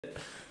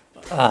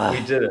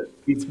We did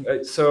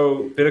it.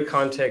 So, bit of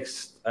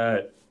context.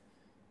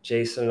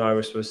 Jason and I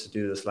were supposed to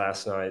do this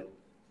last night,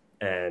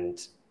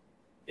 and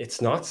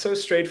it's not so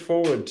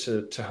straightforward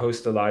to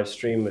host a live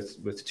stream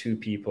with two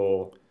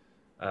people's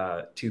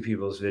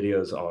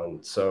videos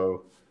on.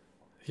 So,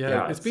 Yeah,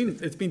 yeah,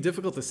 it's been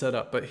difficult to set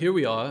up, but here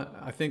we are.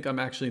 I think I'm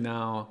actually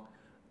now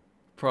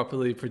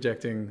properly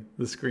projecting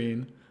the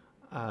screen,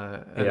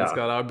 and it's yeah,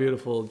 got our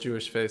beautiful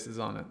Jewish faces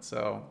on it.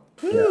 So,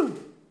 yeah. woo!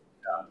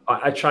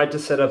 I tried to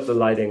set up the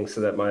lighting so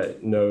that my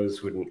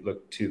nose wouldn't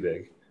look too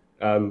big.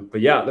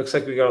 But yeah, it looks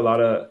like we got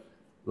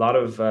lot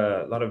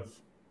of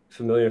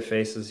familiar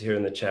faces here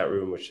in the chat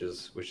room, which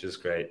is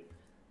great.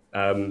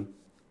 Um,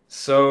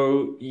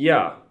 so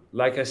yeah,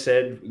 like I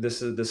said,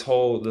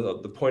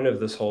 the point of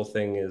this whole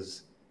thing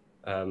is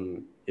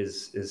to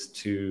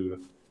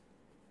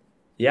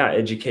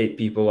educate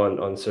people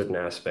on certain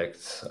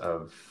aspects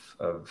of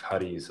how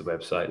to use the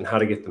website and how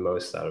to get the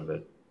most out of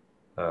it.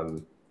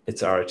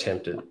 It's our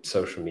attempt at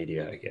social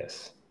media, I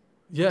guess.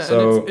 Yeah, and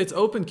So it's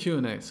open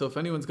Q&A. So if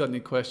anyone's got any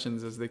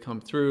questions as they come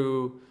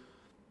through,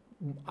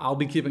 I'll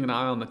be keeping an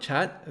eye on the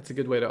chat. It's a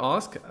good way to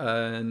ask,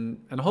 and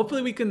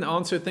hopefully we can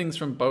answer things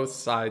from both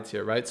sides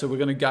here, right? So we're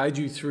going to guide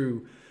you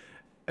through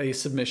a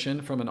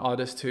submission from an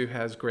artist who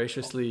has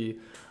graciously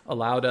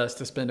allowed us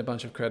to spend a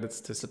bunch of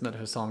credits to submit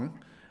her song.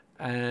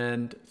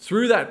 And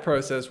through that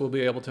process, we'll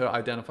be able to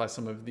identify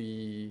some of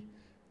the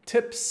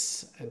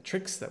tips and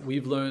tricks that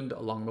we've learned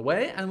along the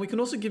way. And we can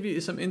also give you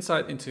some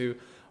insight into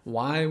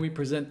why we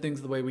present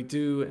things the way we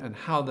do and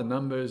how the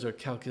numbers are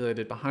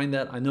calculated behind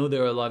that. I know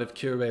there are a lot of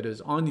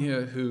curators on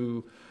here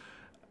who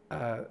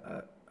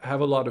have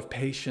a lot of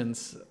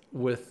patience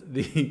with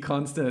the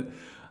constant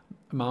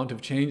amount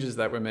of changes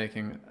that we're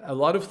making. A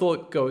lot of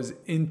thought goes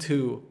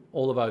into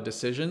all of our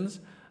decisions.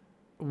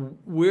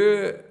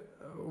 We're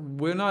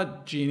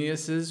not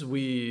geniuses.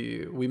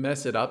 We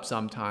mess it up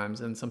sometimes,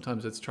 and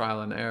sometimes it's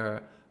trial and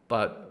error,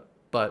 but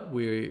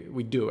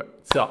we do it.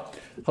 So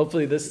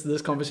hopefully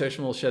this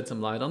conversation will shed some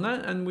light on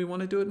that, and we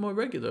want to do it more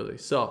regularly.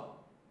 So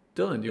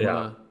Dylan, do you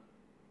want to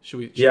should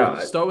we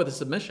start with a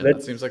submission?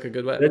 That seems like a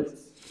good way.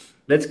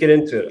 Let's get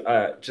into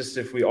it. Just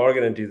if we are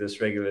going to do this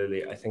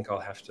regularly, I think I'll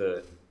have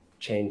to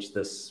change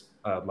this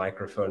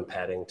microphone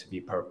padding to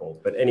be purple.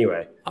 But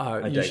anyway,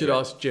 you should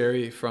ask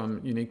Jerry from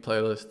Unique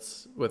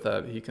Playlists with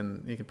that. He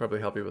can probably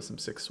help you with some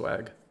sick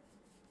swag.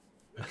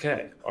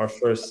 Okay, our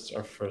first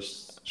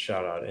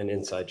shout out, an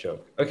inside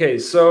joke. Okay,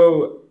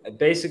 so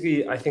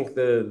basically, I think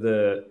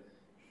the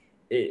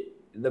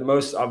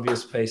most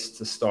obvious place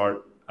to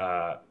start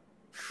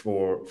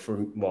for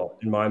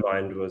in my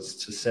mind was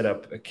to set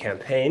up a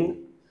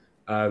campaign,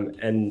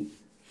 and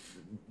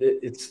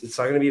it's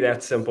not going to be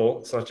that simple.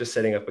 It's not just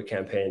setting up a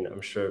campaign.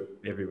 I'm sure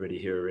everybody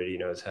here already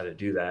knows how to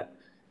do that.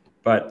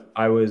 But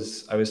I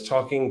was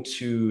talking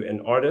to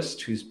an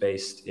artist who's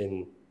based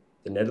in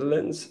the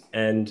Netherlands,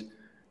 and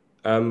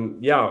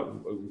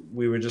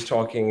we were just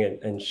talking,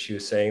 and she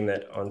was saying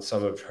that on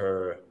some of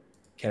her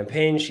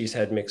campaigns, she's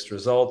had mixed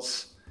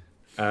results,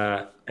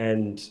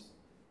 and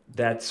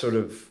that sort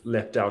of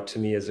leapt out to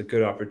me as a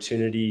good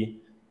opportunity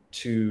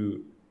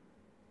to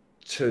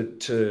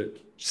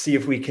see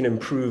if we can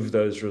improve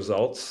those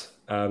results,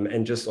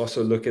 and just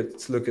also look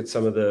at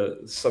some of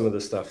the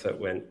stuff that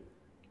went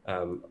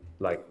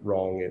like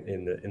wrong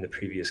in the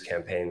previous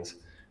campaigns.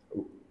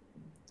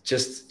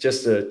 Just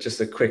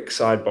a quick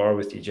sidebar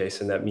with you,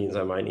 Jason. That means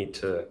I might need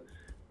to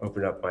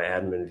open up my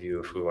admin view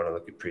if we want to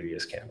look at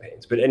previous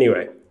campaigns. But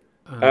anyway,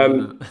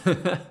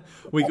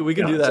 we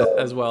can do that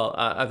as well.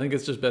 I think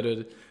it's just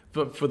better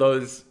for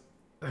those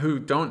who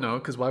don't know,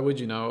 because why would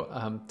you know?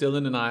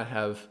 Dylan and I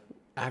have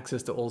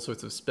access to all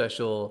sorts of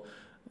special,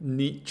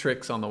 neat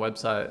tricks on the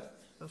website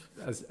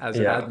as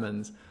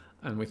admins,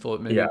 and we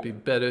thought maybe it'd be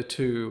better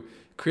to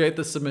create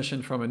the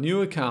submission from a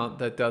new account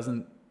that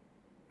doesn't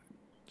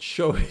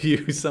show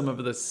you some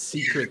of the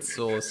secret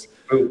sauce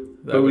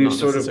that we're not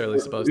necessarily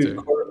supposed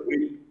to.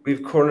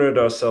 We've cornered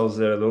ourselves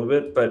there a little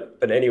bit, but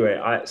anyway,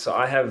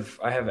 I have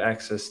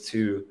access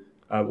to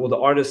the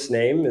artist's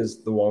name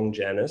is the Wong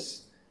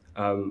Janice.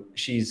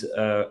 She's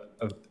a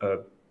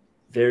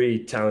very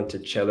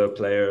talented cello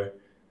player,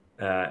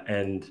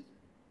 and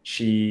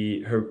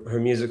her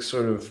music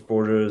sort of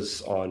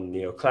borders on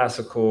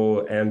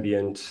neoclassical,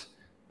 ambient,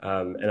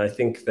 and I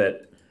think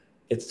that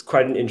those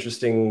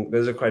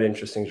are quite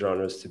interesting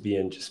genres to be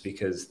in, just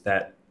because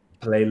that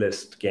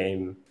playlist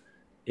game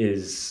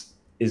is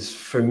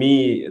for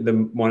me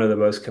one of the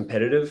most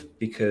competitive,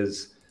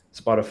 because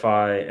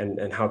Spotify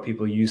and how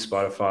people use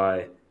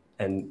Spotify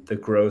and the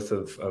growth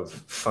of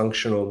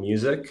functional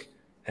music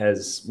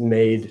has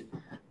made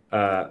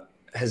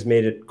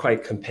it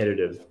quite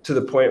competitive, to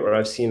the point where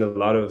I've seen a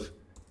lot of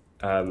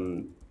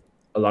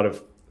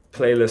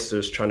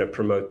playlisters trying to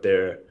promote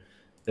their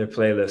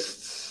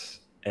playlists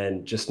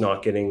and just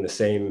not getting the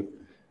same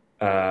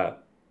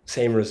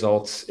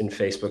results in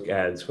Facebook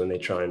ads when they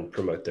try and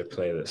promote their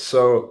playlist.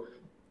 So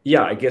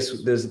yeah, I guess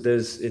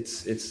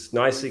it's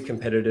nicely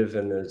competitive,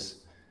 and there's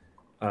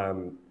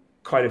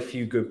quite a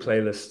few good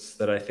playlists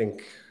that I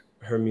think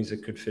her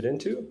music could fit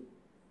into.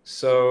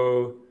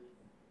 So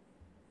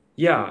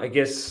yeah, I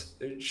guess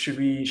should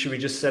we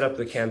just set up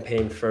the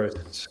campaign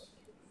first,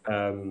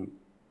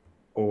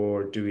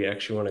 or do we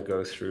actually want to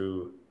go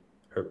through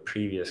her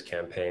previous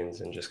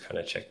campaigns and just kind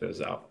of check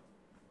those out?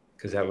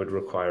 Because that would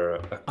require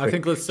a I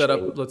think quick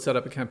change. let's set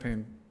up a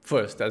campaign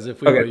first, as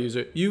if we were Okay, a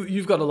user.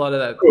 You've got a lot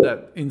of cool.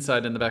 that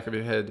insight in the back of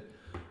your head.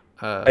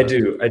 I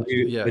do. I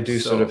Yeah. do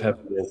sort of So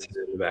have the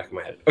incident in the back of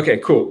my head. Okay,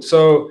 cool.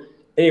 So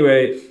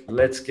anyway,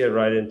 let's get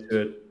right into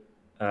it.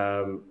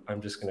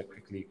 I'm just going to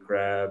quickly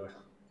grab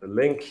the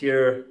link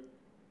here.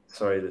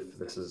 Sorry that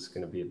this is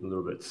going to be a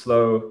little bit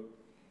slow.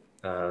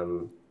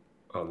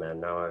 Oh man,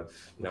 now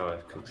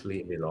I've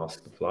completely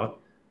lost the plot.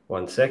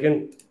 1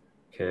 second.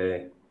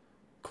 Okay.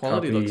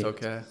 quality Copy. looks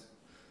okay.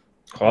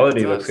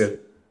 Quality looks good.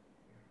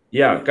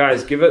 Yeah,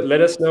 guys,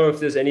 let us know if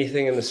there's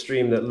anything in the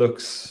stream that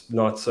looks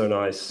not so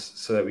nice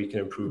so that we can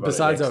improve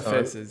Besides on it our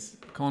next time. faces,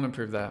 can't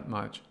improve that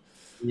much.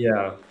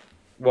 Yeah.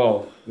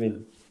 Well, I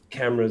mean,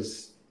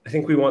 cameras, I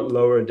think we want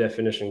lower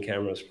definition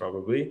cameras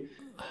probably.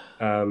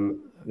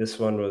 This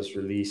one was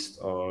released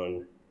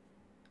on,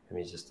 let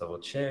me just double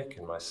check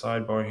in my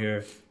sidebar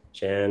here,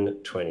 Jan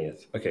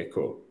 20th. Okay,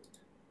 cool.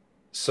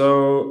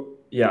 So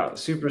yeah,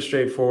 super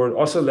straightforward.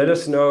 Also, let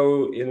us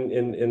know in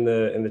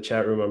the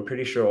chat room. I'm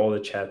pretty sure all the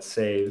chats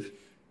save.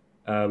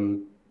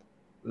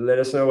 Let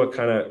us know what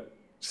kind of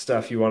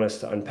stuff you want us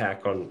to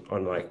unpack on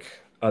like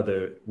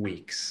other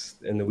weeks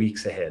in the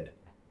weeks ahead.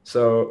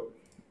 So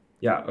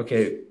yeah,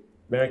 okay.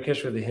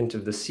 Marrakesh with a hint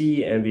of the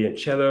sea, ambient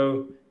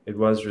cello. It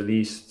was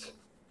released.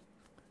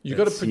 You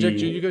got to project.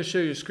 You got to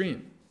share your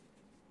screen.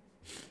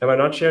 Am I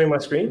not sharing my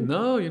screen?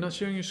 No, you're not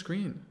sharing your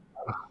screen.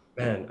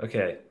 Man,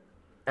 okay.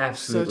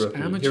 Absolute Such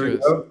rookie. amateurs. Here we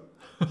go.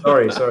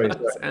 Sorry.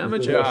 It's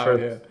amateur out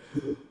here.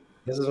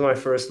 This is my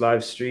first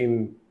live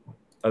stream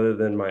other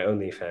than my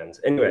OnlyFans.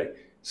 Anyway,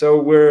 so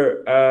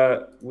we're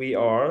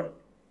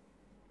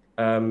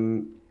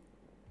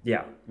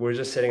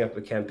just setting up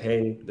the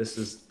campaign. This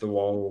is the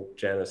Wong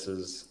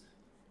Janice's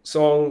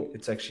song.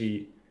 It's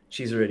actually,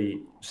 she's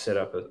already set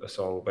up a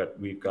song, but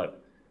we've got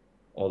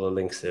all the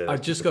links there. I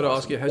just got to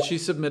ask you, has she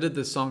submitted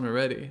this song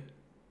already?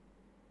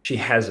 She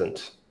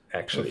hasn't,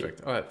 actually.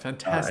 Perfect. All right,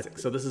 fantastic.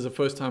 So this is the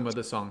first time with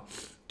the song.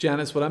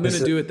 Janice, what I'm going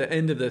to do at the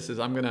end of this is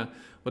I'm going to,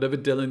 whatever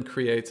Dylan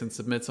creates and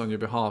submits on your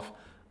behalf,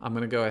 I'm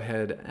going to go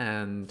ahead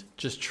and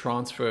just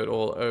transfer it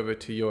all over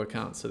to your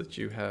account so that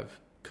you have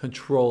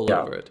control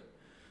over it.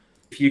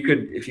 If you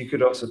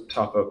could also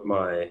top up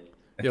my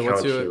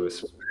account here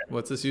with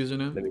what's this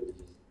username?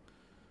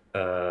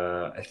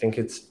 I think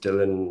it's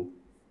Dylan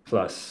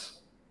plus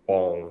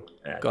Wong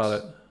at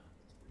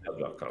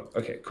hub.com.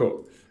 Okay,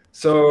 cool.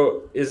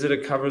 So is it a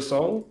cover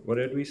song? What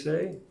did we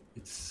say?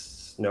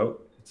 No,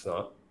 it's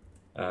not.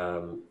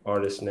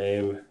 Artist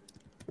name.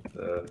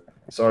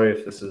 Sorry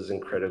if this is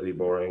incredibly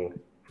boring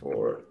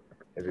for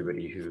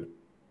everybody who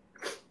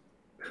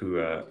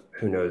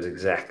knows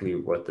exactly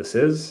what this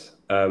is,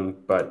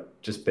 but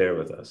just bear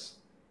with us.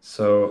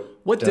 So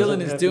what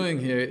Dylan is doing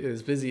here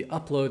is busy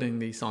uploading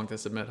the song to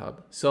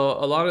SubmitHub. So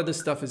a lot of this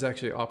stuff is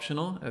actually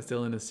optional, as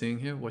Dylan is seeing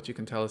here. What you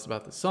can tell us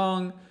about the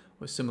song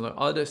or similar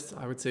artists,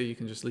 I would say you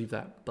can just leave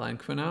that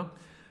blank for now.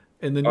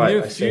 In the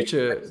near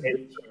future,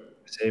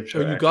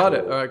 you got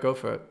it. All right, go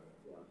for it.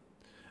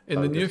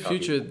 In the near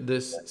future,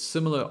 this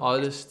similar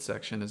artist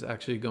section is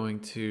actually going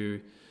to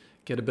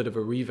get a bit of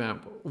a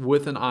revamp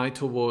with an eye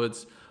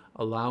towards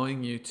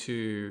allowing you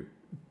to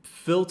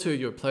filter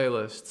your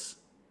playlists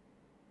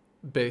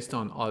based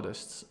on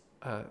artists.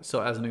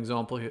 So as an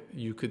example,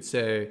 you could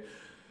say,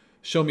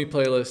 show me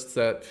playlists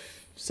that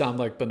sound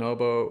like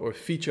Bonobo or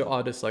feature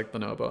artists like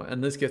Bonobo.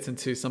 And this gets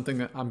into something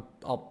that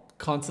I'll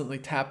constantly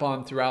tap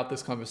on throughout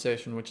this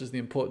conversation, which is the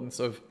importance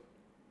of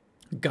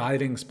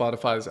guiding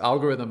Spotify's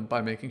algorithm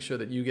by making sure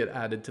that you get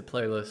added to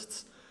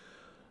playlists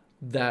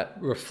that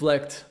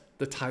reflect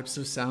the types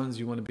of sounds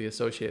you want to be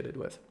associated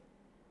with.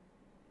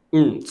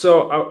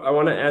 So I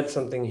want to add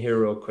something here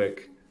real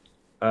quick.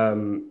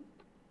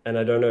 And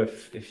I don't know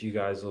if you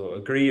guys will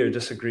agree or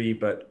disagree,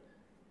 but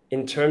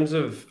in terms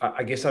of,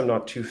 I guess I'm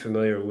not too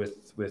familiar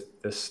with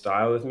this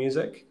style of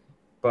music,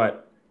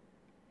 but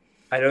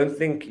I don't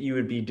think you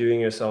would be doing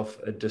yourself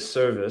a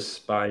disservice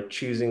by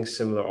choosing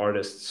similar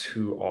artists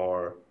who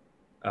are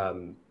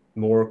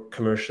more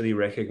commercially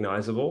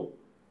recognizable,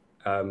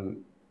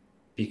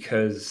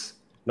 because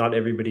not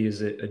everybody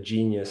is a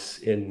genius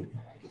in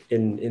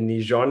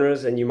these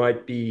genres, and you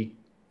might be,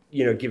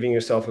 giving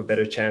yourself a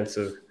better chance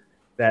of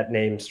that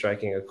name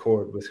striking a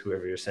chord with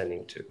whoever you're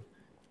sending to.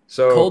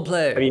 So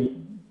Coldplay. I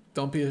mean,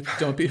 don't be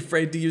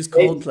afraid to use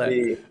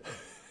Coldplay.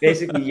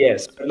 Basically,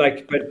 yes.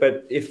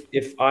 But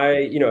if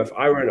I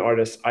were an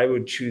artist, I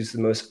would choose the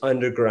most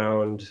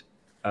underground,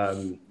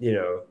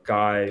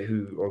 guy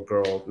or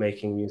girl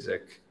making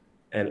music,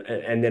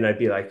 and then I'd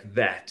be like,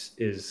 that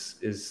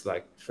is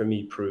like, for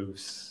me,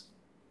 proves,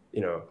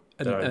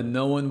 and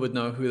no one would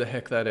know who the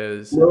heck that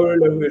is. No one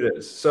would know who it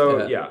is.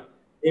 So yeah.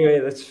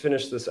 Anyway, let's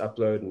finish this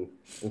upload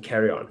and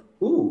carry on.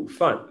 Ooh,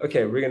 fun.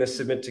 Okay, we're going to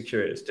submit to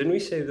curators. Didn't we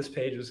say this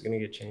page was going to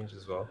get changed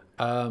as well?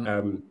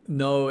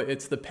 No,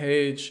 it's the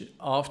page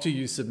after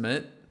you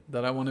submit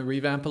that I want to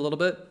revamp a little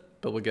bit,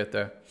 but we'll get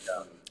there.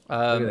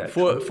 Look at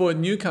that. For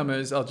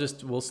newcomers,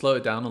 we'll slow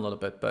it down a little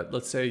bit, but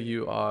let's say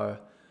you are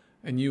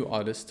a new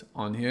artist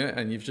on here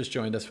and you've just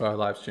joined us for our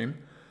live stream.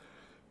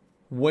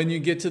 When you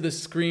get to the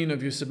screen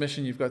of your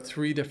submission, you've got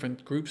 3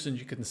 different groups and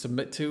you can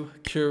submit to: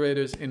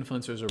 curators,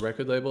 influencers, or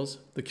record labels.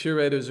 The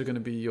curators are going to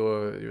be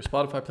your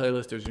Spotify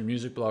playlisters, your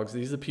music blogs.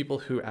 These are the people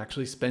who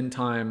actually spend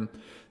time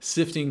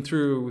sifting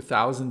through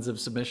thousands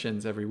of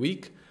submissions every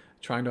week,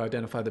 trying to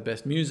identify the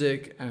best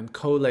music and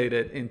collate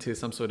it into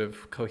some sort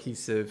of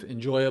cohesive,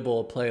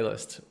 enjoyable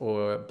playlist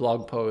or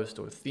blog post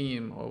or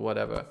theme or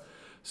whatever.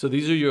 So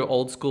these are your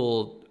old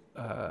school.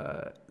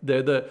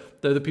 They're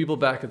the people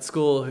back at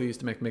school who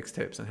used to make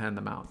mixtapes and hand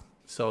them out.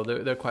 So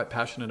they're quite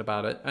passionate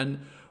about it.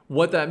 And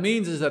what that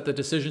means is that the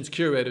decisions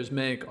curators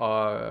make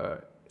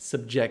are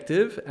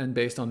subjective and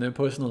based on their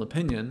personal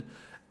opinion.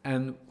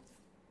 And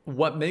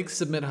what makes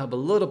SubmitHub a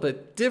little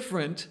bit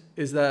different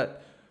is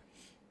that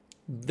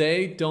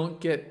they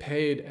don't get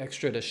paid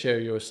extra to share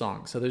your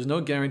song. So there's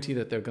no guarantee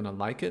that they're going to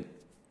like it.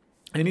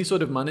 Any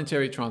sort of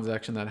monetary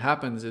transaction that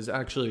happens is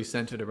actually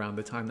centered around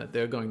the time that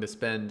they're going to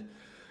spend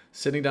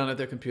sitting down at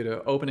their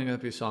computer, opening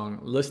up your song,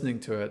 listening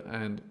to it,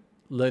 and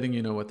letting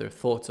you know what their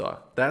thoughts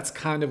are. That's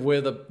kind of where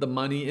the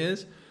money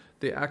is.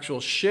 The actual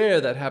share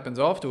that happens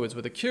afterwards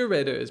with a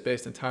curator is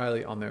based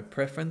entirely on their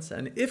preference.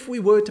 And if we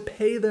were to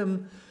pay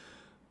them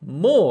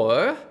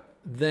more,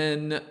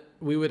 then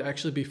we would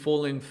actually be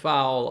falling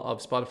foul of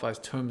Spotify's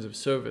terms of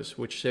service,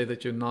 which say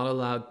that you're not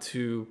allowed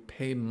to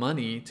pay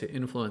money to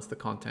influence the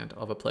content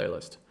of a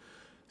playlist.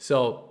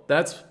 So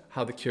that's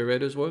how the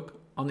curators work.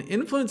 On the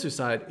influencer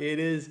side, it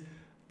is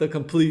the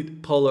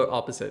complete polar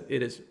opposite.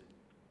 It is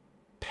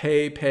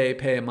pay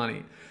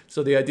money.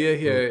 So the idea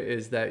here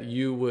is that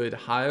you would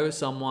hire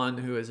someone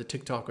who is a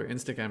TikTok or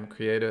Instagram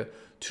creator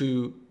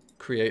to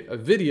create a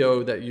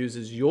video that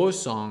uses your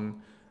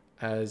song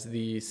as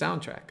the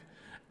soundtrack.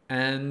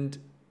 And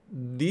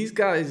these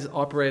guys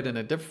operate in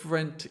a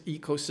different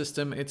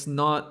ecosystem. It's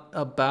not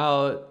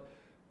about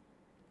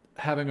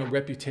having a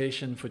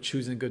reputation for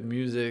choosing good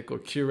music or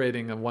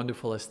curating a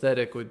wonderful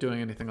aesthetic or doing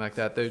anything like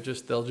that. They'll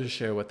just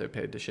share what they're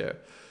paid to share.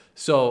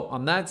 So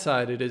on that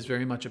side, it is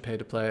very much a pay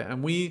to play.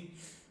 And we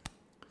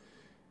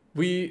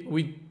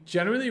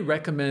generally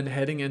recommend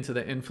heading into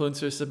the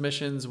influencer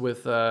submissions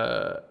with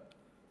a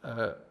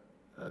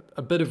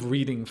bit of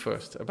reading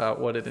first about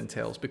what it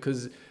entails,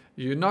 because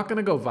you're not going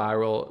to go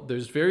viral.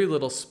 There's very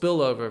little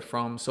spillover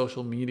from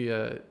social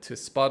media to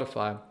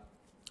Spotify.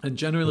 And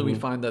generally we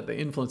find that the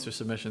influencer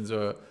submissions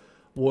are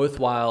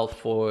worthwhile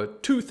for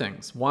 2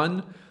 things.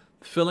 One,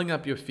 filling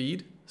up your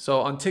feed.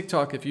 So on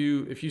TikTok, if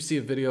you see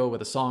a video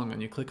with a song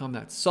and you click on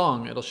that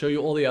song, it'll show you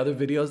all the other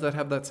videos that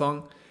have that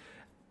song.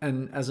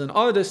 And as an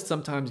artist,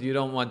 sometimes you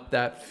don't want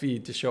that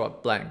feed to show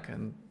up blank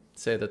and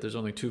say that there's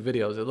only 2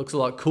 videos. It looks a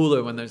lot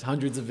cooler when there's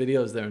hundreds of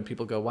videos there and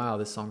people go, wow,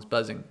 this song's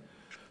buzzing.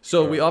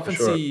 So we often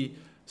see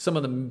some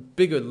of the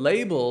bigger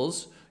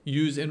labels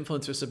use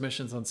influencer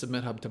submissions on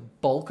SubmitHub to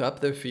bulk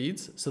up their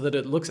feeds so that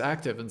it looks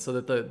active and so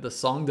that the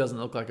song doesn't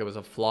look like it was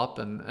a flop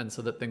and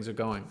so that things are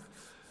going.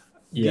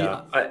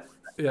 Yeah.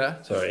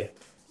 Yeah. Sorry.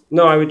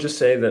 No, I would just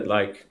say that,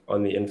 like,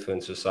 on the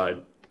influencer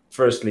side,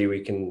 firstly,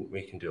 we can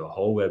do a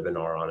whole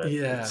webinar on it.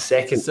 Yeah.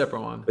 Second, it's a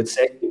separate one. But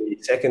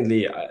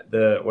secondly,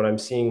 what I'm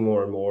seeing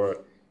more and more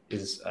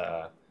is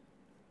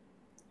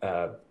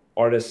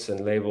artists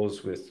and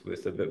labels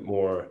with a bit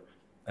more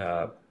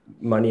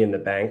money in the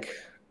bank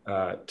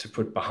to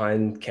put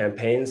behind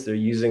campaigns. They're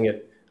using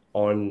it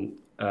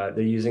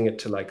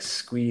to like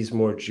squeeze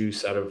more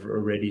juice out of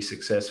already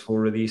successful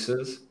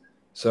releases.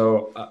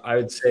 So I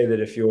would say that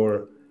if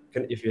you're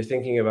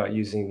thinking about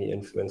using the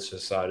influencer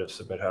side of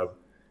SubmitHub,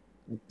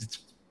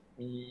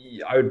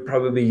 I would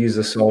probably use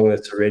a song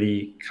that's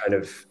already kind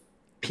of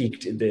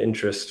piqued the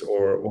interest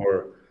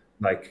or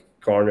like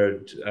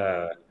garnered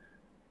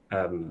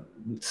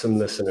some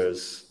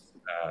listeners.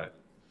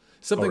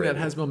 Something already. that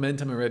has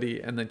momentum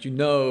already and that you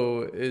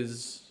know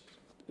is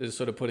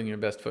sort of putting your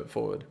best foot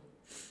forward.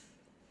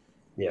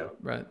 Yeah.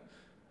 Right.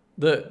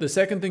 The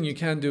second thing you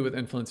can do with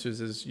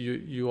influencers is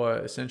you are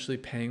essentially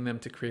paying them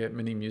to create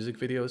mini music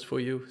videos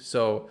for you.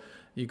 So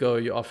you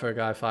offer a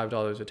guy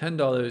 $5 or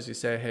 $10. You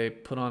say, hey,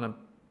 put on a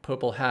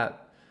purple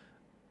hat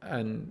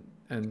and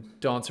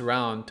dance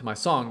around to my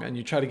song. And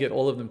you try to get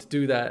all of them to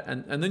do that.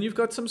 And then you've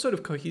got some sort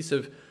of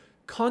cohesive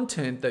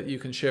content that you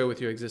can share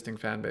with your existing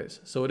fan base.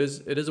 So it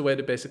is a way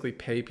to basically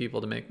pay people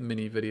to make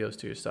mini videos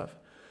to your stuff.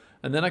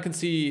 And then I can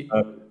see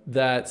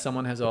that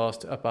someone has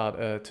asked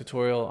about a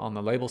tutorial on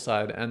the label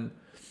side. And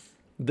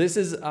this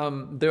is,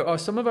 there are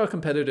some of our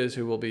competitors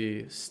who will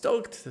be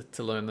stoked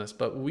to learn this,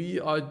 but we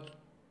are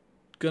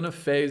going to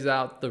phase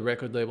out the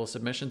record label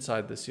submission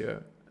side this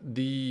year.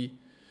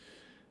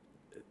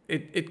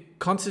 It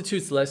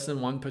constitutes less than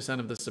 1%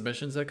 of the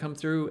submissions that come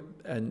through,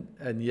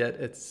 and yet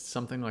it's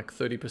something like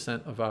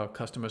 30% of our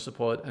customer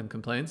support and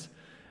complaints.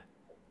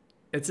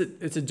 it's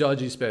a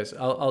dodgy space.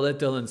 I'll let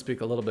Dylan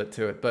speak a little bit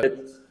to it, but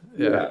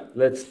yeah,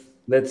 let's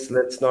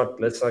not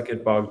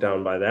get bogged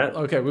down by that.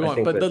 Okay, we I won't.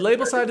 think But the let's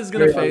label side is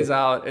going to phase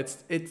out.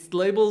 It's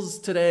labels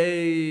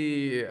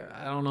today.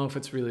 I don't know if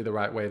it's really the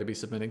right way to be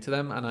submitting to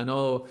them. And I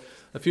know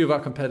a few of our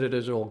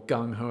competitors are all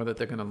gung ho that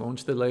they're going to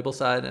launch the label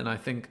side, and I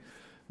think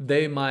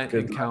they might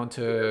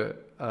encounter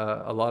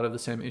a lot of the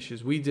same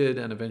issues we did,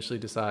 and eventually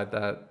decide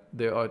that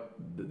there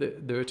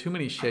are too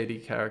many shady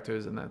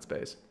characters in that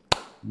space.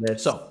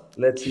 Let's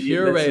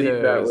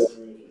Curators.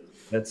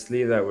 let's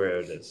leave that where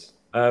it is.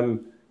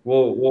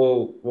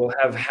 We'll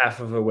have half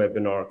of a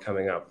webinar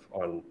coming up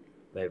on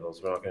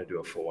labels. We're not going to do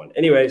a full one.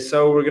 Anyway,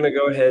 so we're going to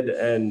go ahead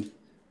and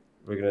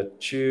we're going to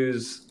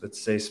choose,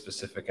 let's say,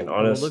 specific and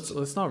honest. Well,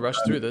 let's not rush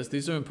through this.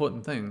 These are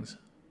important things.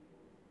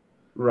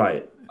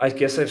 Right. I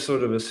guess I've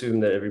sort of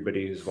assumed that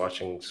everybody who's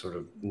watching sort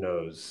of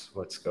knows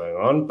what's going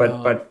on.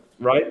 But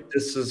right,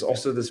 this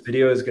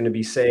video is going to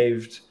be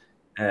saved.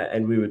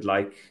 And we would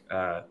like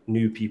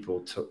new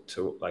people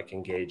to like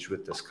engage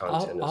with this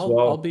content as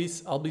well. I'll be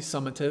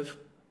summative.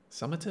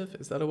 Summative,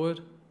 is that a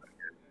word?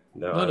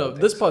 No.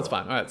 This part's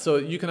fine. All right, so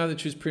you can either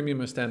choose premium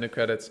or standard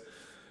credits.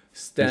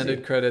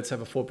 Standard credits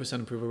have a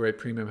 4% approval rate.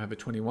 Premium have a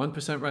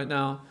 21% right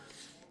now.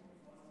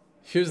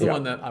 Here's the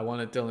one that I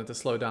wanted Dylan to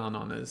slow down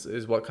on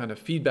is what kind of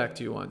feedback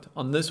do you want?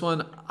 On this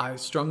one, I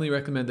strongly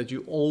recommend that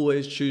you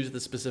always choose the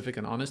specific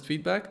and honest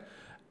feedback,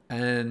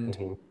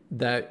 and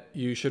that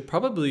you should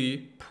probably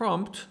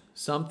prompt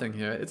something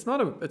here. It's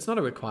not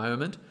a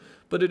requirement,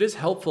 but it is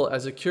helpful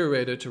as a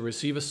curator to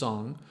receive a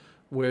song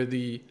where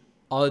the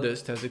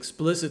artist has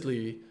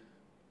explicitly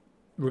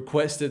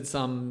requested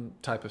some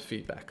type of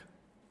feedback.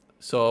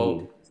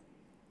 So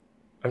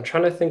I'm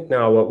trying to think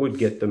now what would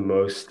get the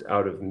most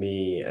out of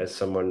me as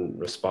someone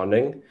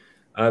responding.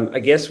 I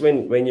guess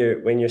when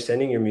you're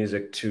sending your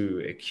music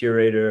to a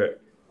curator,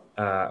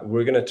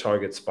 we're going to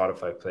target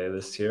Spotify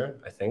playlists here,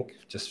 I think,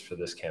 just for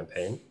this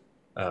campaign,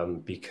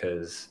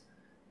 because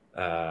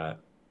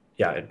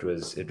it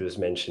was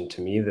mentioned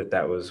to me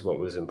that was what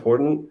was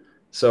important.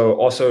 So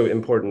also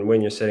important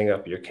when you're setting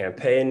up your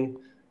campaign,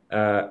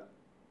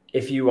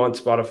 if you want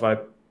Spotify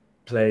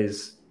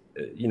plays,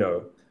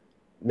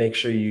 make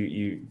sure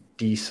you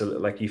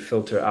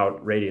filter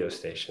out radio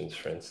stations,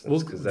 for instance.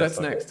 Well, that's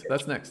next.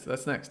 That's next.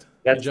 That's next.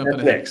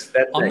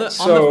 On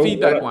the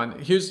feedback one,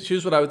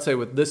 here's what I would say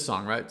with this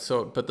song, right?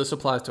 So, but this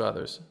applies to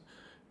others.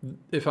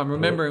 If I'm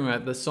remembering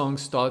right, the song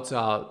starts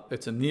out,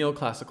 it's a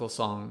neoclassical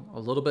song, a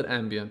little bit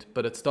ambient,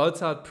 but it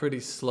starts out pretty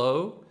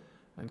slow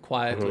and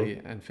quietly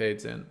and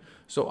fades in.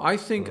 So I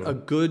think a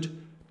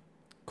good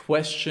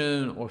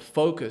question or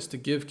focus to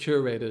give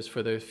curators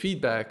for their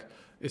feedback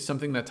is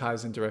something that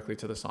ties in directly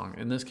to the song.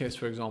 In this case,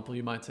 for example,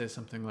 you might say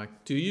something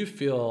like, do you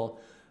feel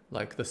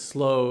like the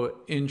slow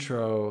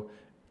intro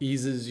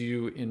eases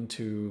you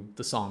into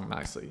the song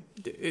nicely?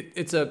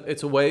 It's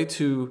a way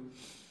to,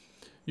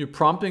 you're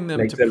prompting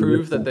them to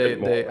prove that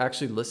they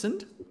actually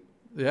listened.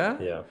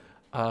 Yeah.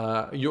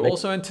 You're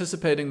also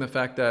anticipating the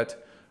fact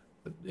that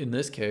in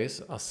this case,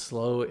 a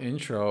slow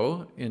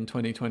intro in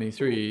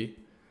 2023,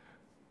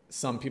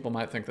 some people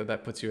might think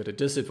that puts you at a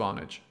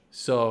disadvantage.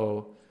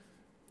 So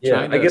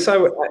I guess I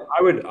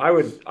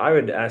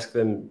would ask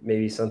them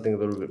maybe something a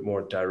little bit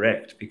more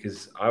direct,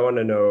 because I want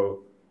to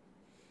know,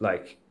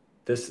 like,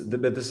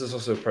 but this is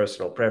also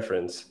personal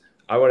preference.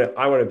 I want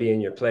to be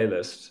in your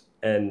playlist,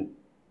 and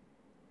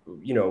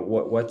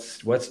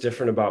what's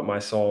different about my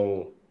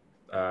song.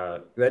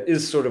 That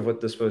is sort of what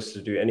they're supposed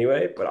to do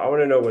anyway, but I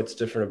want to know what's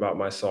different about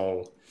my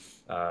song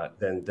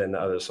than the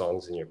other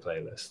songs in your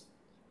playlist.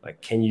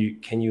 Like, can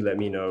you let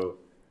me know,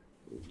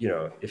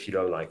 if you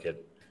don't like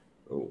it,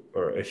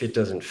 or if it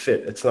doesn't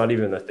fit. It's not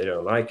even that they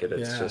don't like it.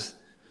 It's just,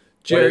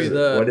 Jerry,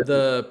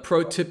 the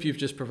pro tip you've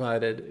just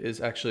provided is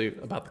actually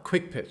about the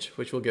quick pitch,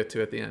 which we'll get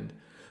to at the end.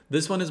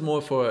 This one is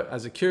more for,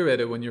 as a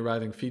curator, when you're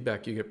writing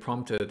feedback, you get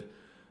prompted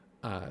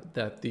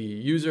that the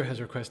user has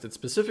requested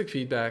specific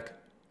feedback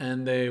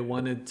and they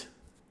wanted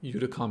you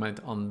to comment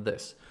on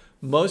this.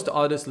 Most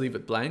artists leave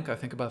it blank. I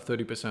think about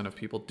 30% of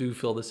people do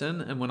fill this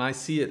in. And when I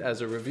see it as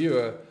a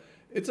reviewer,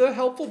 it's a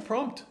helpful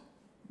prompt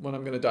when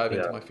I'm going to dive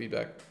into my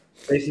feedback.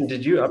 Jason,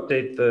 did you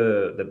update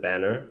the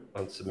banner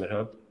on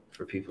SubmitHub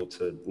for people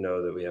to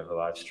know that we have a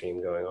live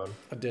stream going on?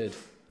 I did.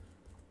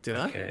 Did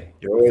I? Okay.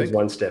 You're always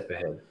one step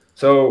ahead.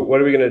 So what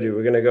are we going to do?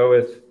 We're going to go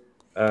with,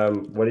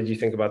 what did you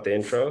think about the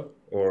intro?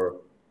 Or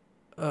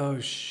oh,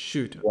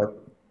 shoot. What?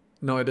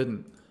 No, I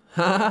didn't.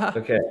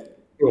 Okay,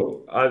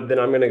 cool. Then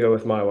I'm going to go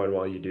with my one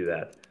while you do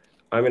that.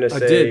 I'm going to say...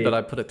 I did, but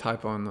I put a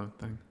typo on the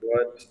thing.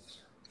 What?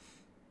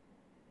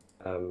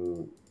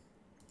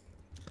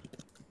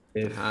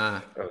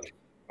 Okay.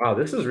 Wow,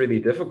 this is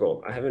really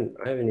difficult. I haven't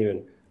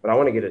even, but I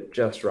want to get it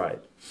just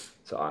right.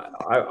 So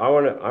I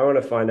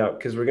want to find out,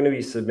 because we're going to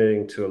be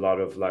submitting to a lot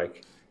of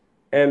like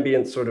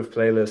ambient sort of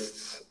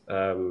playlists.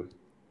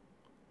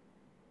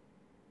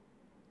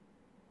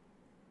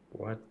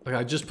 What? Okay,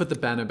 I just put the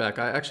banner back.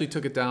 I actually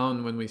took it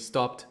down when we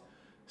stopped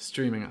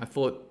streaming. I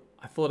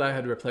thought I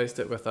had replaced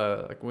it with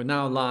we're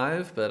now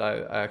live, but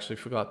I actually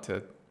forgot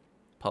to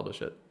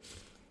publish it.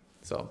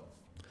 So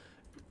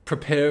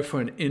prepare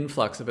for an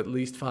influx of at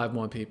least 5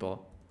 more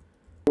people.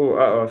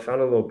 Oh, I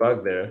found a little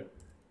bug there.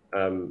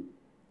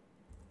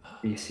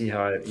 You see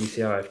how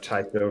I've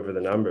typed over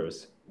the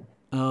numbers.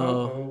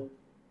 Oh,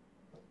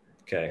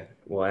 Okay,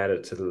 we'll add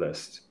it to the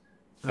list.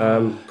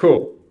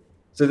 Cool.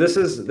 So this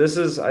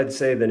is I'd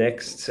say the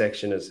next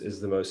section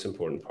is the most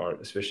important part,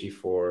 especially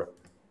for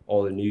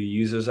all the new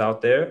users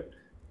out there.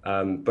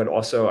 But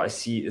also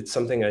it's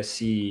something I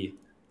see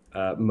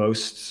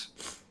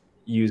most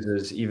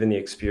users, even the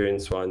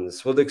experienced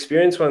ones. Well, the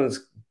experienced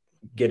ones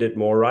get it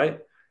more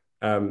right,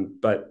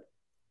 but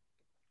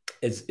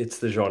it's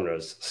the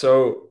genres.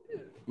 So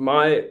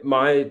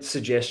my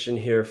suggestion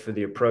here for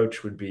the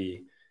approach would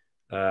be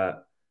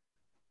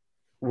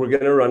we're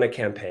going to run a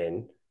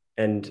campaign,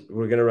 and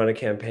we're going to run a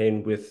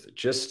campaign with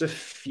just a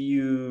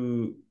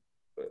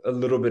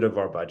little bit of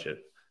our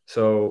budget.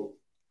 So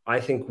I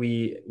think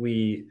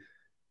we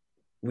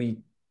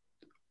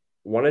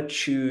want to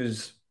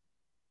choose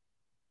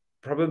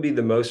probably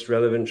the most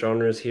relevant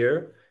genres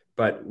here,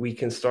 but we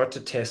can start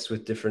to test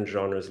with different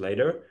genres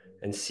later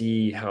and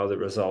see how the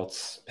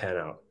results pan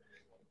out.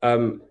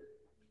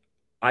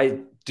 I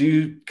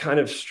do kind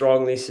of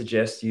strongly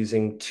suggest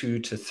using 2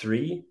 to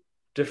 3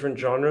 different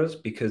genres,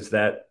 because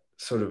that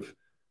sort of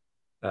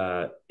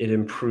it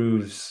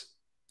improves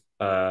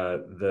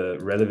the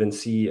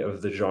relevancy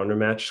of the genre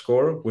match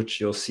score, which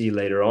you'll see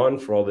later on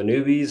for all the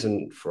newbies,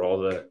 and for all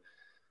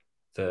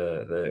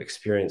the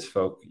experienced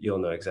folk, you'll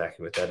know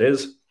exactly what that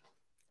is.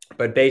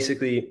 But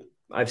basically,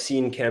 I've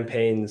seen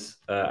campaigns.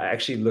 I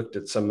actually looked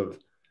at some of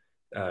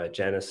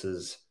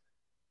Janice's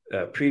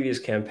previous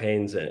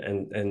campaigns,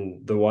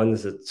 and the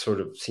ones that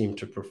sort of seemed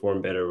to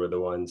perform better were the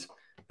ones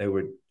that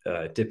were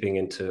dipping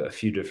into a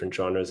few different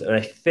genres. And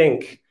I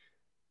think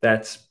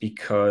that's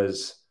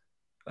because,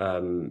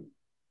 well,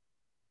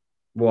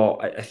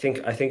 I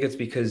think it's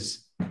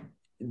because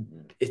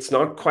it's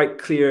not quite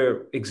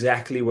clear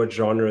exactly what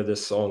genre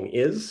this song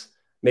is.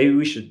 Maybe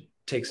we should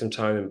take some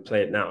time and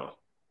play it now.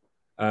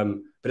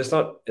 But it's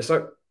not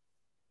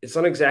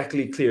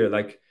exactly clear.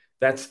 Like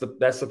that's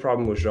the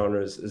problem with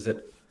genres, is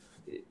that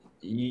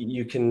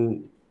you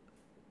can,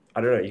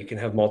 I don't know, you can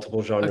have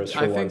multiple genres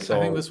for one song.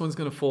 I think this one's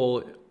going to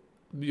fall.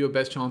 Your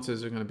best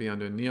chances are going to be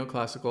under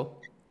neoclassical.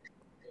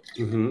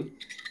 Mm-hmm.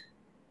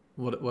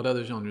 What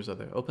other genres are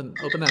there? Open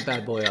that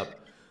bad boy up.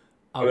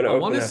 I I'm gonna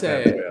want to open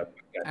that bad boy say up.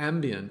 Okay.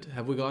 ambient.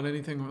 Have we got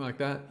anything like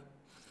that?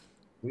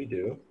 We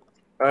do.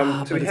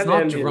 Ah, So but we it's have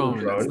not ambient and drone.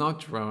 drone. It's not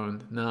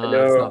drone. No,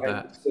 No, it's not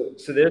that.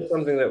 so there's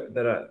something that I Do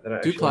actually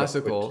want to put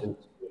classical. into.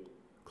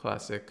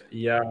 Classic.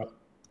 Yeah,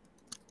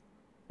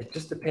 it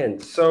just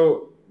depends.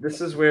 So this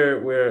is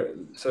where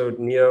so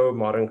neo,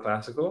 modern,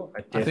 classical.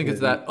 I think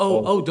it's that.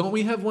 Oh, don't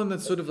we have one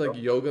that's sort of like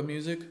yoga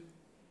music?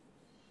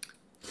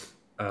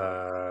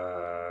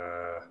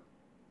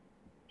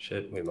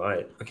 Shit, we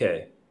might.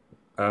 Okay.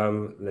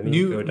 Let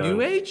me go down.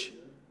 New age?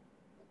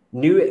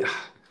 New.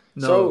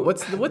 No. So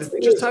What's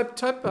just type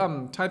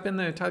in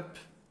there. Type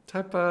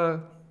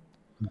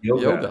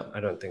yoga. I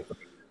don't think.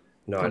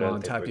 No, Come I don't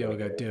on, think type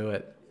yoga. Do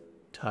it.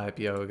 Type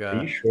yoga.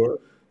 Are you sure?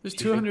 There's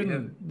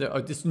 200.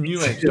 This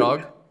new age,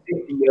 dog.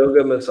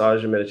 Yoga,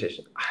 massage, and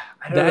meditation.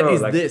 I don't know.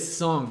 That is this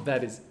song.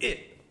 That is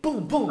it.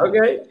 Boom, boom.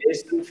 Okay,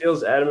 Jason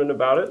feels adamant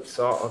about it,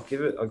 so I'll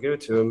give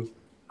it to him.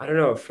 I don't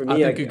know. For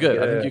me, I think you're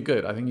good. I think you're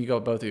good. I think you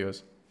got both of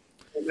yours.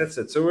 That's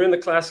it. So we're in the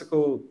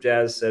classical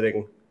jazz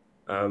setting.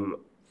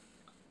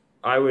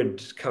 I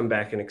would come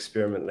back and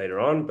experiment later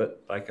on,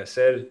 but like I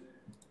said,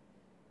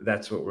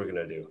 that's what we're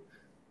gonna do.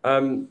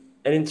 And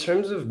in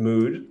terms of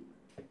mood,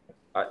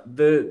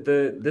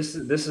 this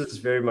is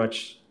very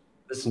much,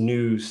 this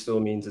new still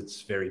means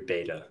it's very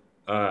beta,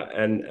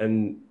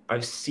 and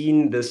I've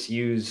seen this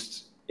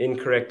used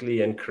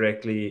incorrectly and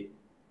correctly,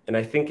 and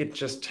I think it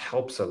just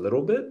helps a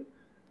little bit.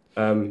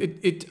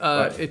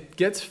 It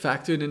gets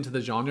factored into the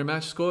genre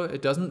match score.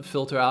 It doesn't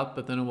filter out,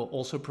 but then it will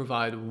also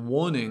provide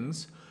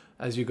warnings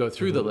as you go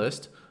through the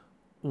list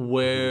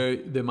where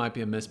there might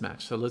be a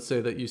mismatch. So let's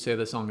say that you say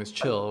the song is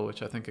chill,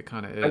 which I think it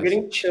kind of is. I'm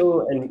getting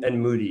chill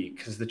and moody,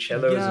 because the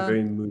cello is a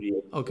very moody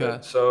instrument. Okay.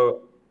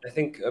 So I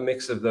think a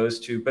mix of those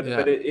two, but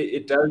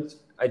it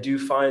does. I do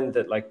find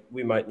that like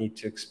we might need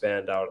to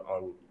expand out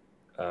on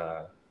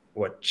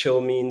what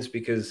chill means,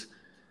 because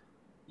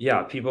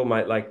yeah, people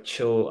might like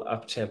chill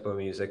up tempo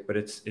music, but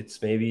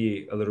it's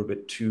maybe a little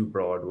bit too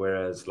broad.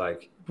 Whereas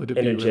like would it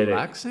energetic, be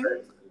relaxing?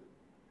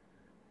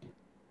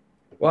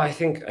 Well, I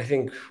think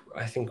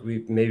we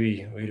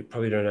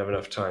probably don't have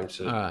enough time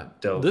to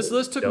delve. This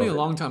list took me a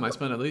long time. I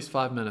spent at least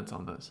 5 minutes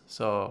on this.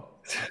 So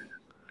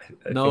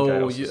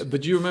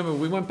but you remember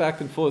we went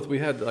back and forth. We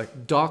had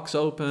like docs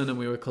open, and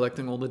we were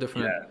collecting all the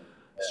different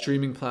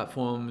streaming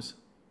platforms.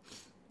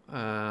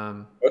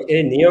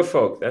 Okay,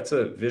 neofolk. That's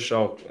a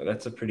visual.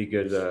 That's a pretty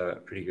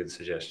good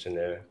suggestion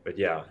there. But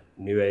yeah,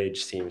 new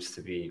age seems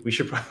to be. We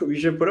should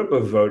put up a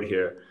vote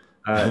here.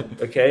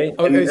 Okay.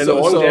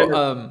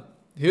 Okay.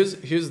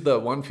 Here's the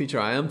one feature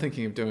I am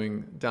thinking of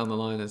doing down the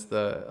line, is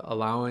the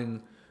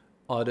allowing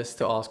artists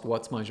to ask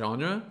what's my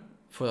genre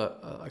for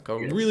like a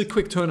really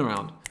quick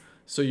turnaround.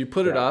 So you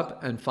put it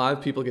up, and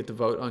 5 people get to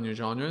vote on your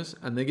genres,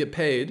 and they get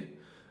paid.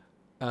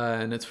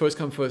 And it's first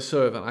come, first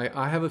serve. And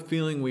I have a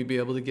feeling we'd be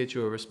able to get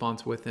you a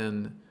response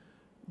within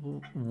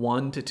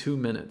 1 to 2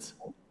 minutes.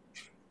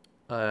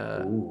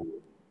 But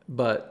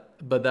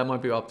that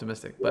might be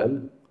optimistic. But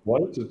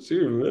 1 to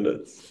 2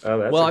 minutes. Oh,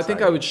 that's well, exciting. I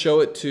think I would show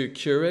it to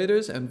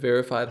curators and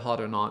verified hot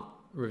or not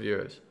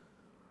reviewers,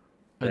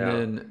 and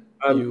then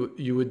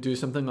you would do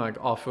something like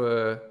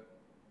offer.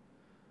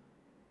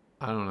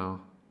 I don't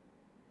know.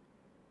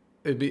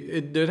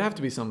 There'd have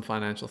to be some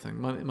financial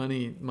thing.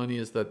 Money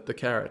is the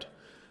carrot.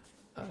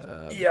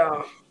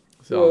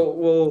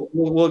 So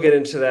we'll get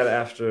into that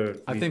after.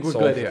 I think we're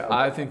good here.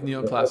 I think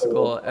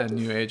neoclassical and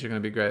new age are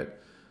going to be great.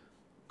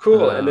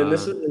 Cool. And then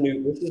this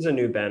is a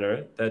new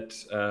banner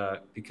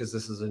that because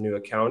this is a new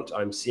account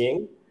I'm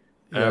seeing.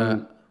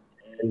 And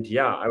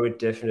yeah, I would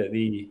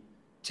definitely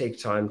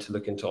take time to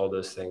look into all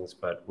those things,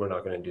 but we're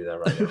not going to do that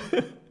right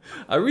now.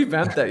 I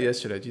revamped that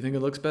yesterday. Do you think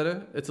it looks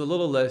better? It's a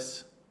little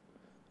less.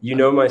 You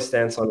know my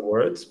stance on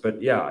words,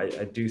 but yeah,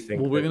 I do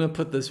think. Well, we're gonna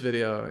put this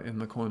video in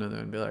the corner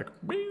there and be like,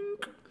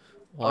 "Wink,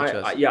 watch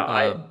us."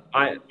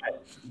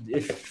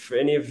 If for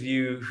any of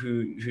you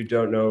who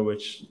don't know,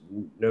 which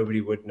nobody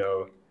would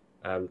know,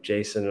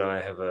 Jason and I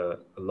have a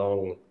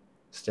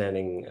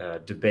long-standing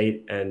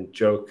debate and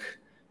joke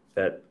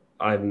that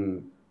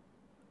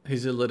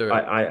He's illiterate.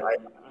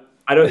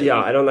 I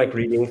don't like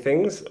reading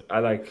things. I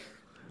like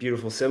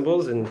beautiful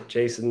symbols, and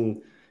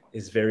Jason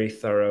is very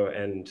thorough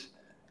and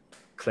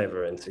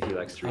clever, and so he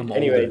likes to read.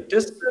 Anyway,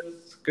 just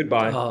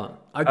goodbye.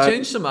 I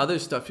changed some other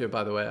stuff here,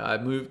 by the way. I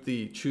moved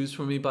the choose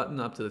from me button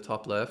up to the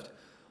top left.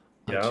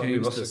 I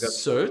changed the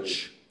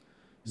search.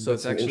 So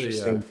it's actually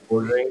interesting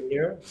bordering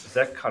here. Is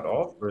that cut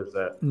off, or is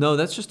that? No,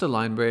 that's just a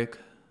line break.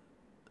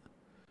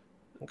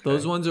 Okay.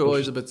 Those ones are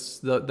always a bit.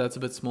 That's a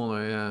bit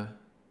smaller, yeah.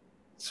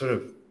 Sort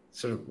of.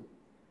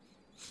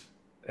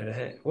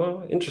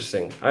 Well,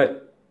 interesting.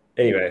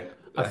 Anyway.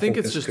 I think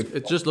it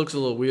just looks a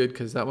little weird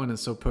because that one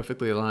is so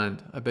perfectly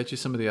aligned. I bet you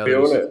some of the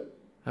others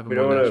have a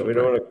more natural break.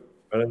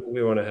 I don't think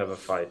we want to have a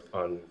fight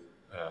on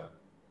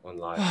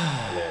live.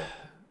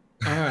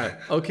 All right.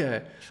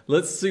 Okay.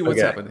 Let's see what's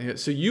happening here.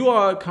 So you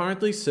are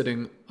currently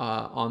sitting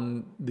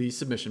on the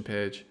submission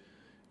page.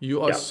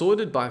 You are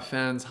sorted by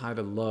fans high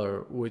to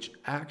low, which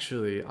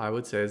actually I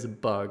would say is a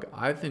bug.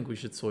 I think we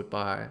should sort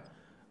by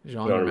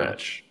genre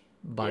match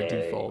by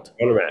default.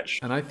 Genre match.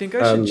 And I think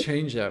I should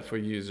change that for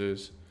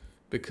users.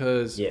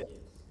 Because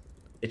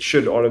it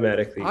should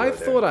automatically. I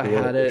thought I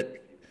had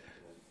it.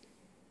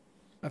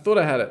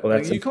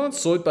 Well, you can't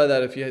sort by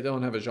that if you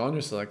don't have a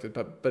genre selected.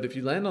 But if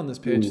you land on this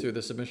page through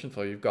the submission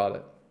flow, you've got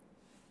it.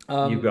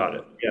 You've got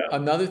it. Yeah.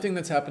 Another thing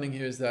that's happening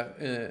here is that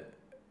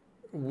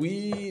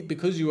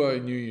because you are a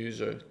new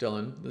user,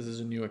 Dylan, this is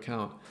a new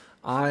account.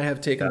 I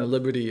have taken the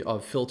liberty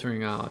of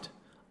filtering out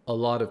a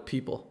lot of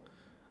people.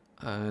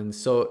 And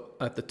so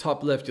at the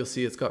top left, you'll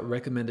see it's got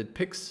recommended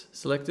picks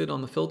selected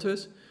on the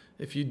filters.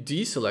 If you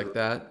deselect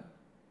that,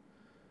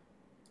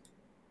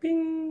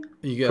 Bing.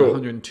 You get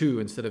 102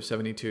 instead of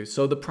 72.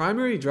 So the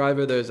primary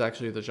driver there is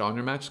actually the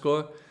genre match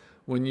score.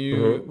 When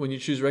you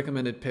choose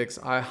recommended picks,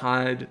 I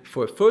hide,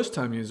 for a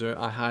first-time user,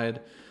 I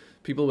hide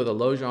people with a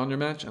low genre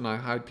match, and I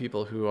hide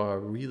people who are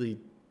really,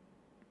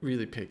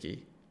 really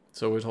picky.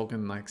 So we're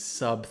talking like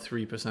sub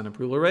 3%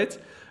 approval rates.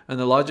 And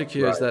the logic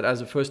here is that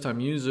as a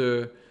first-time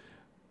user,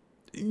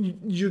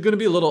 you're going to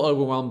be a little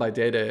overwhelmed by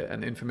data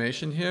and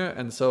information here,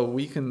 and so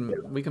we can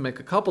make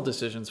a couple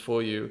decisions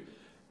for you.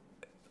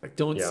 Like,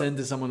 don't send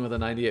to someone with a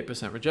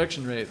 98%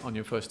 rejection rate on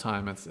your first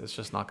time. It's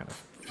just not going to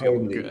feel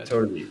good.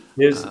 Totally.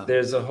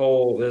 There's a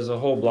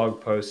whole blog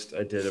post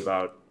I did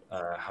about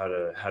how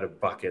to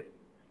bucket,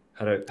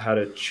 how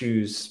to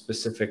choose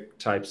specific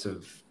types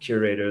of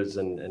curators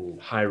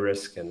and high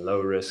risk and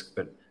low risk,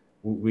 but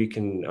we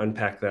can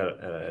unpack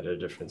that at a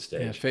different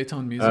stage. Yeah,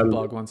 Phaeton Music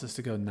Blog wants us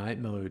to go night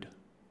mode.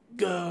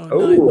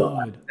 Night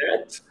mode.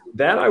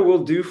 That I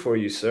will do for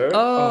you, sir.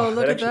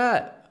 Look at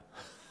that.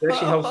 It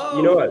actually helps.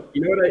 You know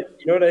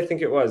what I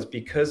think it was,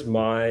 because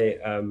my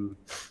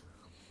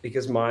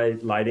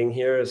lighting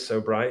here is so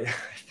bright.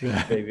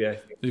 I think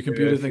your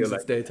computer thinks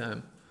it's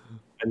daytime.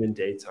 I'm in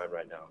daytime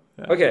right now.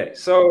 Yeah. Okay,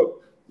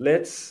 so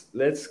let's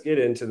get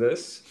into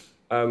this.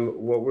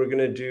 What we're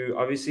gonna do,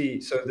 obviously,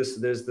 so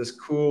there's this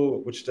cool,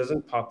 which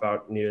doesn't pop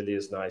out nearly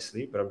as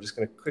nicely, but I'm just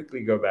gonna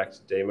quickly go back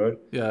to day mode.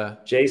 Yeah.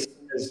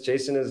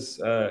 Jason has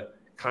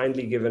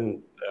kindly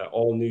given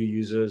all new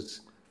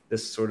users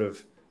this sort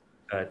of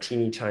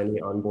teeny tiny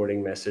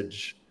onboarding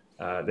message.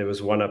 There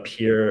was one up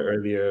here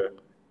earlier,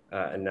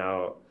 and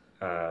now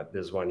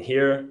there's one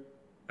here,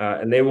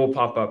 and they will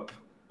pop up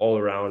all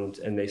around,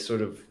 and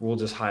we'll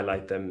just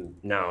highlight them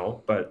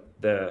now. But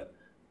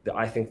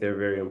I think they're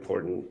very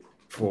important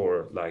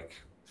for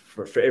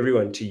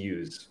everyone to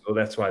use. So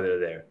that's why they're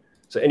there.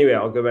 So anyway,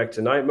 I'll go back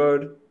to night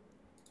mode.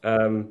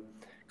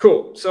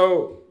 Cool.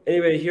 So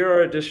anyway, here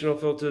are additional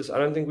filters. I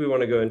don't think we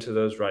want to go into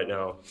those right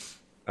now.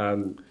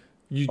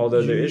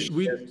 Although there is.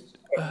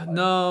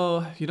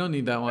 No, you don't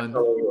need that one.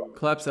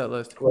 Collapse that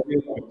list.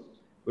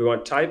 We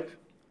want type.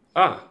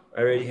 I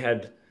already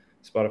had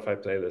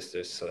Spotify playlist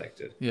is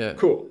selected. Yeah.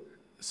 Cool.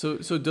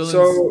 So So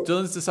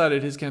Dylan's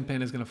decided his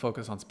campaign is going to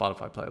focus on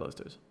Spotify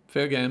playlisters.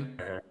 Fair game.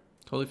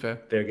 Totally fair.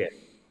 Fair game.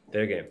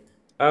 Fair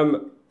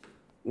game.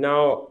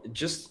 Now,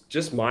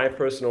 just my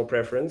personal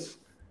preference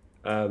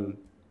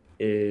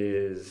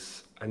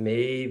is I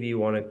maybe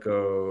want to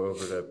go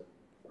over to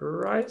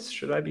price.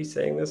 Should I be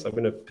saying this? I'm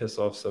going to piss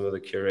off some of the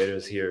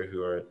curators here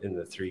who are in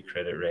the 3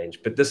 credit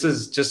range. But this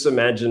is just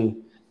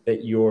imagine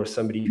that you're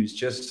somebody who's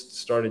just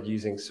started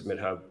using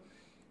SubmitHub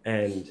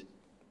and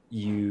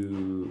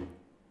you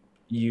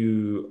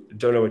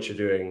don't know what you're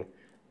doing.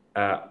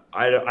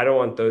 I don't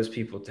want those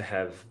people to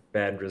have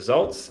bad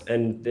results,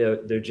 and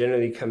they're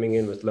generally coming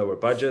in with lower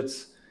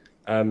budgets.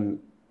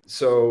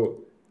 So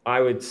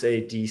I would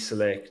say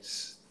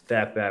deselect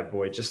that bad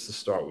boy just to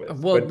start with.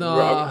 Well,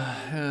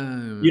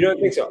 you don't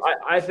think so?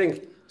 I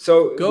think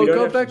so.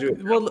 Go back.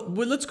 Well,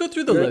 let's go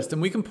through the list,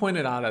 and we can point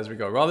it out as we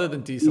go, rather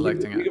than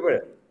deselecting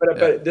it.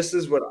 But this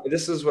is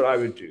what I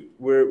would do.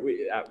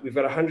 We've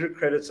got 100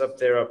 credits up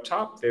there up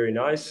top. Very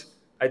nice.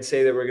 I'd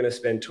say that we're going to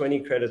spend 20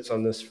 credits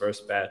on this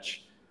first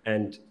batch,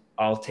 and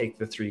I'll take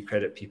the 3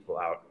 credit people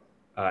out.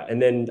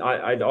 And then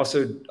I'd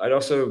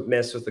also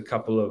mess with a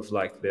couple of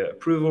like the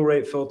approval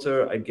rate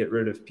filter. I'd get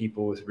rid of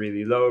people with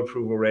really low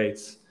approval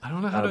rates. I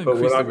don't know how to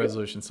increase the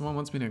resolution. Someone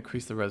wants me to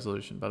increase the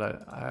resolution,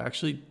 but I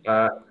actually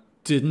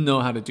didn't know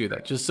how to do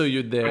that. Just so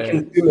you're there. I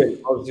can zoom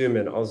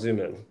in. I'll zoom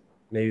in.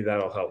 Maybe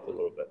that'll help a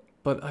little bit.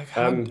 But like,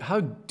 how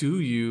do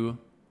you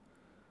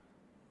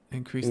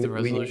increase the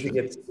resolution?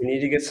 We need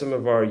to get some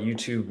of our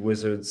YouTube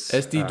wizards.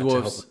 SD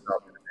dwarfs.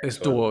 It's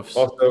dwarfs.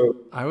 Also,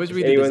 I always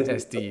read it as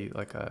SD,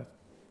 like a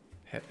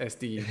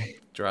SD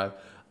drive.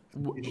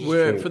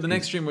 For the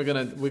next stream, we're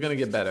gonna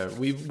get better.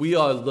 We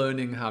are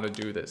learning how to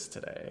do this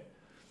today.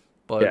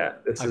 But yeah,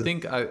 I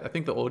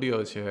think the audio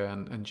is here,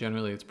 and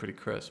generally it's pretty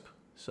crisp.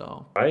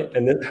 So right.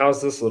 And then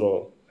how's this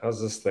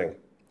thing?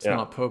 It's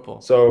not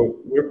purple. So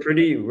we're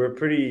pretty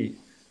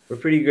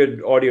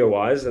good audio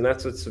wise, and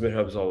that's what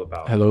SubmitHub's all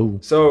about. Hello.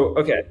 So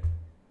okay.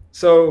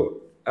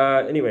 So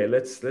anyway,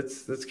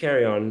 let's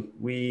carry on.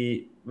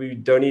 We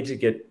don't need to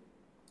get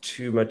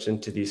too much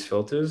into these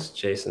filters.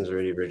 Jason's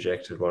already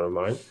rejected one of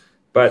mine.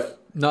 But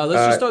no,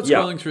 let's just start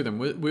scrolling through them.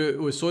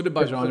 We're sorted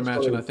by genre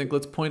match, and I think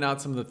let's point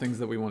out some of the things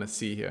that we want to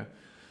see here.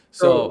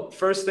 So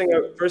first thing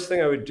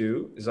I would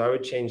do is I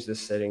would change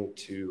this setting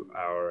to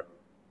our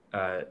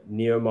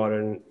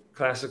neo-modern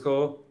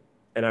classical,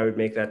 and I would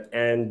make that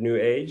and new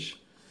age.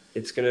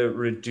 It's going to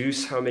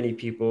reduce how many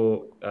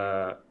people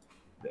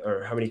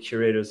or how many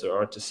curators there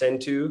are to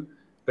send to,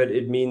 but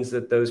it means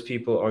that those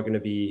people are going to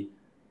be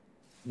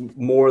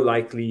more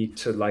likely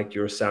to like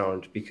your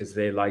sound because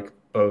they like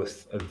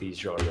both of these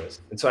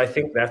genres. And so I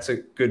think that's a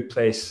good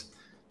place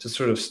to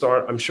sort of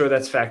start. I'm sure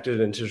that's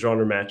factored into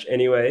genre match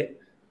anyway.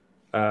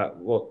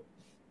 Well,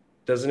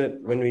 doesn't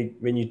it,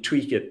 when you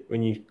tweak it,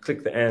 when you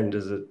click the and,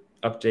 does it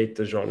update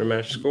the genre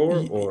match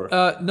score or?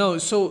 No,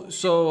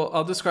 so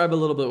I'll describe a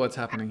little bit what's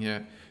happening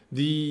here.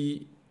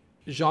 The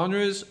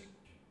genres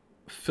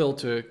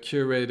filter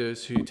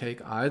curators who take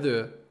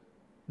either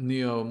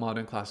neo,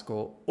 modern,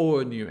 classical,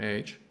 or new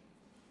age,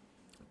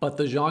 but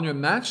the genre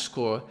match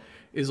score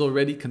is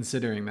already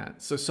considering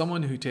that. So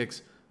someone who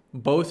takes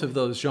both of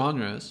those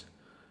genres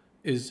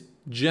is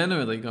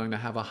generally going to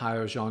have a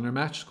higher genre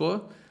match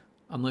score,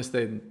 unless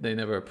they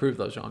never approve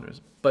those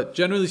genres. But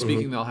generally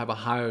speaking, they'll have a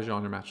higher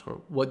genre match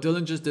score. What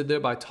Dylan just did there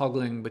by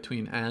toggling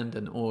between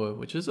and or,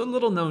 which is a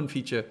little known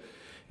feature,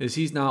 is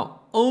he's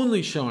now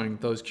only showing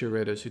those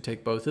curators who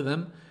take both of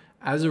them.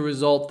 As a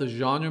result, the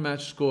genre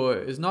match score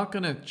is not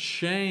going to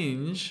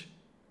change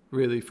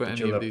really for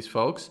any of these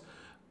folks,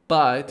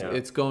 but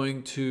it's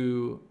going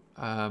to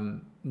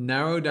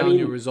narrow down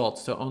your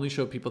results to only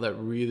show people that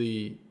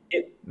really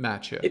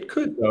match here. It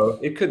could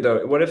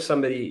though. What if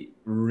somebody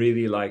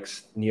really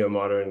likes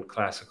neo-modern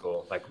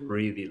classical, like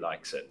really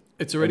likes it?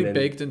 It's already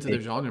baked into the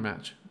genre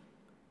match.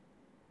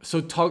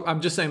 So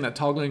I'm just saying that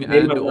toggling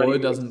and or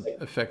doesn't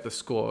affect the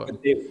score.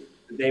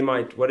 They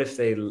might. What if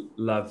they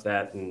love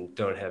that and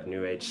don't have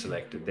new age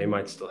selected? They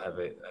might still have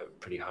a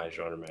pretty high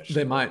genre match.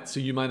 They might. So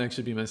you might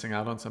actually be missing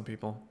out on some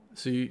people.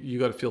 So you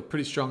got to feel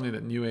pretty strongly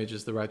that new age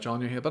is the right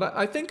genre here. But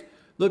I think,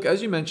 look,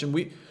 as you mentioned,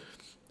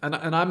 and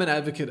I'm an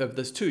advocate of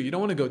this too. You don't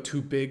want to go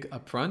too big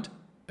up front.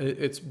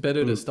 It's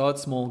better to start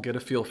small, get a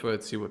feel for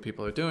it, see what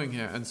people are doing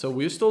here. And so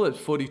we're still at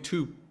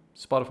 42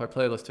 Spotify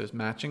playlisters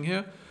matching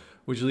here,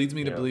 which leads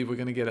me to believe we're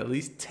going to get at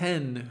least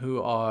 10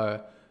 who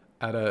are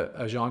at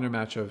a genre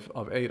match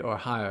of 8 or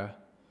higher.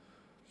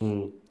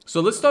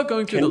 So let's start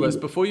going through the list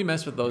before you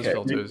mess with those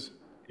filters.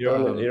 You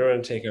don't want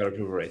to take out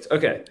approval rates.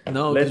 Okay.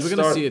 No, because we're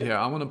going to see it here.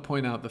 I want to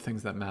point out the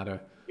things that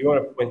matter. You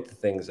want to point the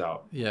things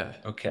out. Yeah.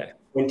 Okay.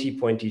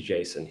 Pointy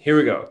Jason. Here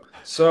we go.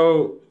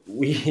 So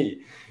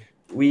we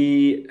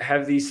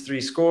have these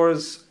 3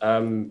 scores.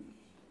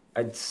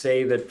 I'd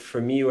say that for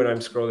me, when I'm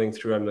scrolling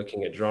through, I'm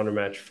looking at genre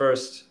match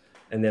first,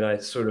 and then I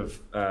sort of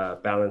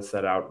balance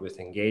that out with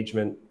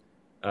engagement.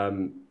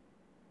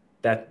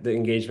 That the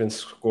engagement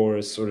score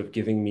is sort of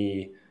giving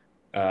me,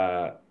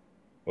 how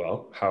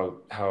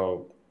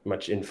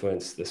much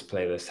influence this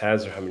playlist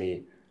has, or how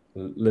many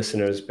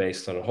listeners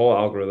based on a whole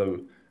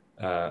algorithm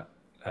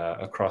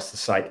across the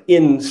site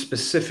in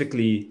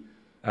specifically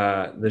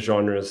the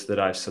genres that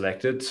I've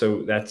selected.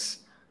 So that's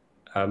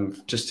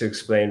just to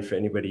explain for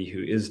anybody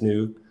who is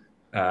new.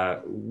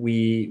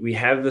 We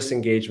have this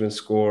engagement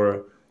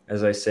score,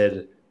 as I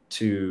said,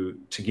 to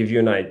give you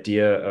an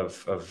idea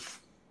of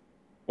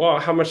well,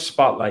 how much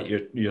spotlight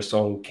your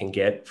song can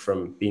get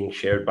from being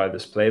shared by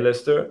this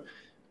playlister.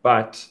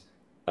 But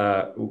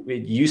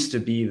it used to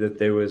be that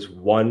there was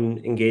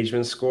one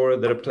engagement score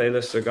that a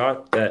playlister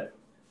got that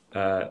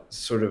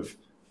sort of,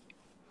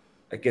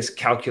 I guess,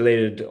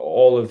 calculated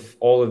all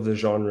of the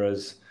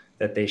genres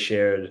that they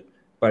shared.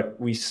 But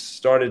we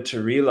started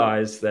to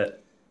realize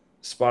that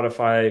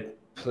Spotify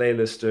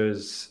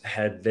playlisters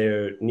had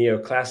their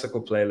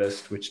neoclassical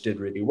playlist, which did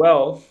really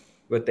well,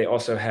 but they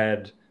also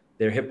had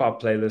their hip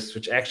hop playlist,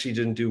 which actually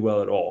didn't do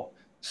well at all.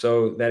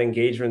 So that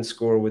engagement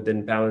score would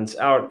then balance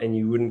out, and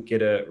you wouldn't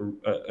get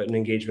an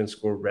engagement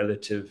score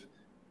relative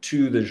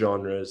to the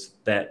genres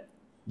that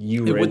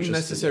you were It wouldn't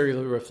interested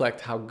necessarily reflect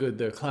how good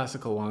their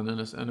classical one,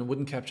 and it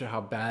wouldn't capture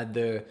how bad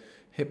their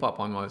hip hop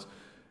one was.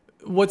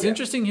 What's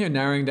interesting here,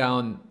 narrowing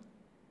down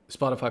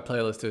Spotify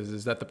playlisters,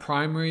 is that the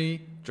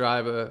primary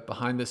driver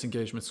behind this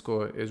engagement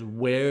score is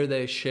where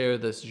they share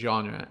this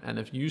genre. And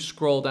if you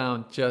scroll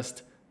down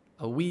just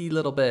a wee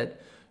little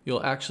bit,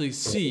 you'll actually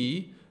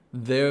see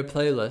their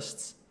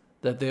playlists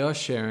that they are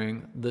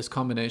sharing this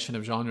combination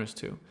of genres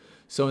to.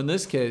 So in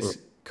this case,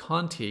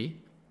 Conti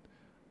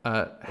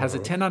has a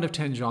 10 out of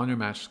 10 genre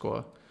match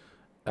score.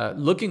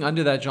 Looking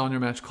under that genre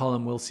match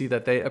column, we'll see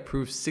that they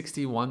approve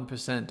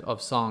 61%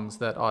 of songs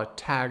that are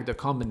tagged a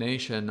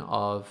combination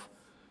of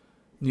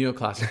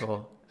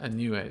neoclassical and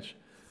new age.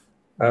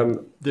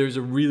 There's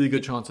a really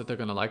good chance that they're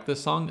going to like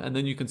this song. And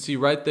then you can see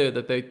right there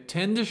that they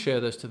tend to share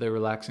this to their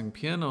relaxing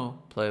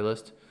piano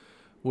playlist,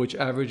 which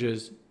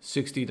averages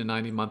 60 to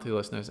 90 monthly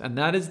listeners. And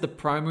that is the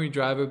primary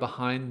driver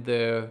behind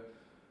their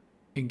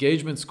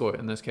engagement score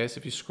in this case.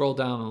 If you scroll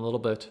down a little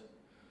bit.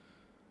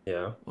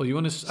 Yeah. Well,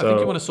 I think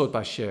you want to sort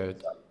by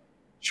shared.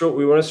 Sure,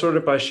 we want to sort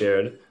it by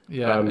shared.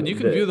 Yeah, and you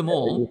can view them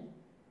all.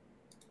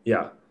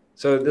 Yeah.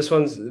 So this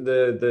one's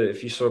the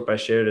if you sort by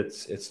shared,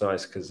 it's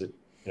nice because it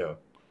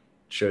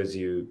shows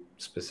you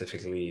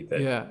specifically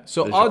that. Yeah.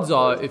 So odds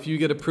are, if you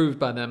get approved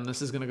by them,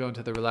 this is going to go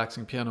into the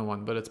relaxing piano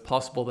one, but it's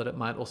possible that it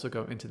might also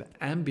go into the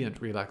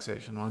ambient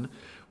relaxation one,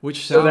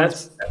 which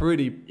sounds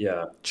pretty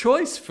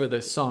choice for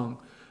this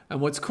song. And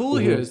what's cool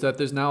here is that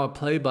there's now a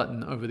play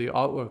button over the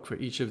artwork for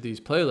each of these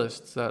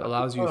playlists that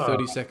allows you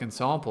 30-second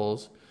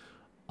samples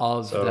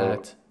of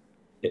that.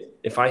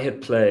 If I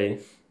hit play,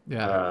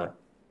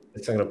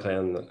 it's not going to play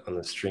on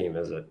the stream,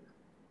 is it?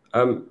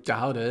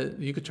 Doubt it.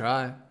 You could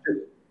try.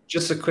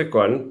 Just a quick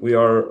one. We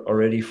are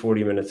already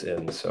 40 minutes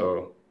in,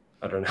 so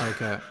I don't know.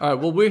 Okay. All right.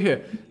 Well, we're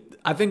here.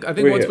 I think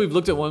once we've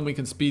looked at one, we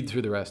can speed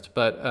through the rest.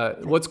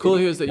 But what's cool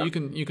here is that you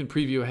can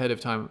preview ahead of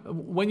time.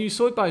 When you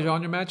sort by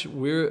genre match,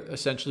 we're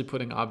essentially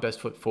putting our best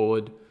foot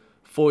forward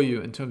for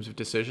you in terms of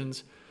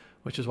decisions,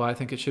 which is why I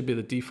think it should be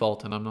the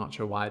default. And I'm not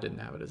sure why I didn't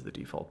have it as the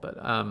default. But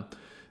so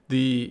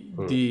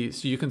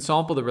you can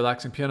sample the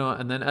relaxing piano,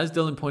 and then as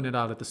Dylan pointed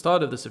out at the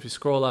start of this, if you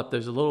scroll up,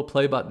 there's a little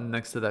play button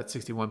next to that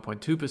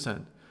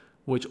 61.2%,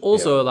 which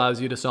also allows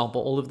you to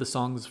sample all of the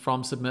songs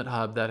from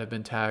SubmitHub that have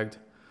been tagged.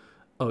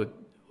 Oh.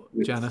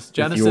 Janice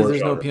says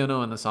there's no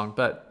piano in the song,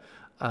 but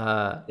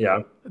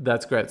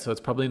that's great. So it's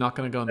probably not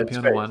going to go in the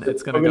piano one.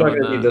 It's going to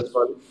go in this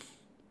one,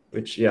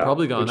 which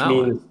probably go in that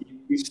one.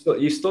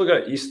 You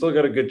still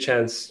got a good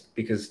chance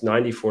because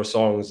 94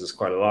 songs is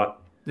quite a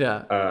lot.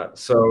 Yeah.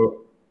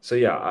 So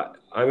yeah,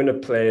 I'm going to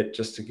play it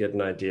just to get an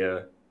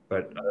idea,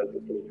 but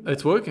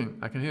it's working.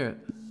 I can hear it.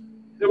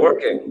 Is it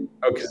working?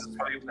 Oh, because it's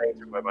probably playing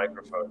through my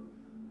microphone.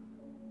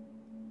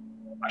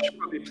 I should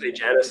probably play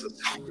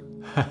Janice's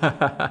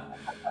song.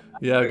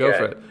 Yeah, go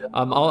for it.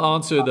 I'll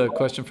answer the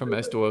question from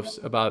S-Dwarfs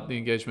about the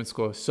engagement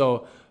score.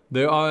 So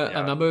there are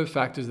a number of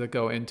factors that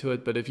go into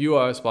it, but if you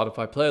are a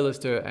Spotify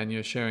playlister and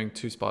you're sharing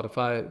to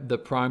Spotify, the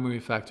primary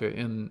factor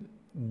in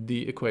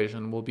the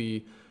equation will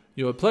be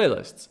your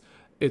playlists.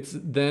 It's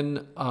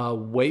then a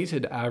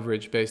weighted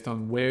average based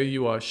on where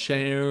you are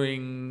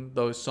sharing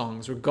those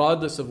songs,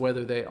 regardless of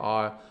whether they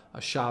are a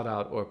shout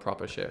out or a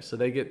proper share. So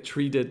they get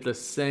treated the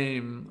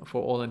same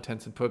for all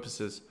intents and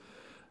purposes.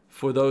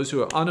 For those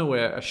who are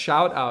unaware, a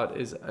shout out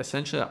is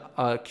essentially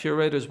a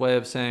curator's way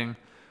of saying,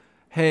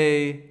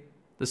 hey,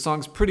 the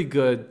song's pretty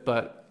good,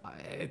 but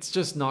it's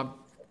just not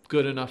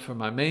good enough for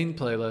my main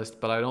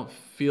playlist, but I don't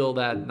feel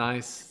that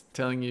nice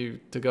telling you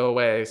to go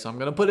away, so I'm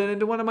going to put it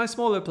into one of my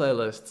smaller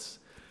playlists.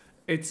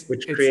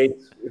 Which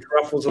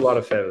ruffles a lot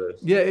of feathers.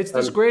 Yeah, it's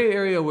this gray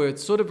area where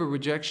it's sort of a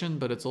rejection,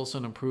 but it's also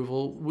an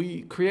approval.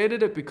 We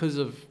created it because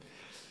of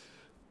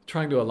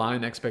trying to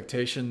align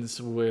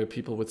expectations where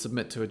people would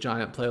submit to a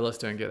giant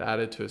playlist and get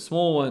added to a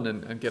small one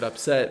and get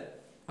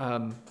upset.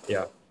 But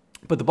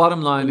the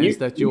bottom line is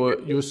that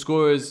your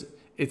scores,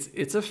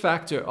 it's a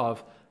factor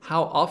of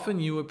how often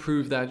you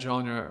approve that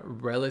genre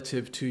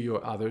relative to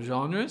your other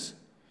genres.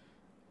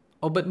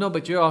 Oh, but no,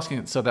 but you're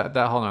asking, so that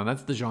hold on,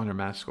 that's the genre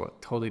match score.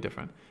 Totally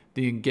different.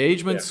 The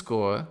engagement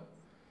score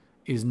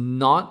is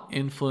not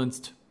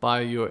influenced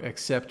by your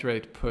accept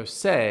rate per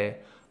se.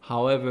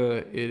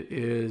 However,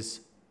 it's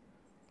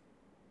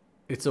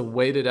a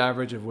weighted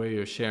average of where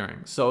you're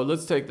sharing. So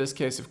let's take this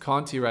case of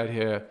Conti right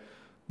here.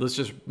 Let's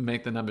just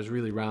make the numbers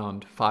really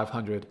round,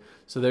 500.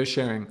 So they're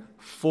sharing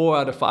 4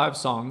 out of 5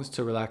 songs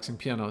to Relaxing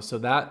Piano. So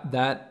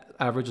that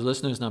average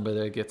listeners number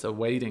there gets a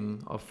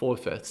weighting of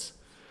 4/5.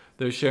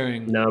 They're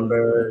sharing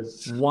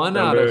numbers 1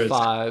 out of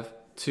 5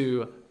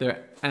 to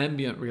their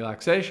ambient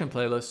relaxation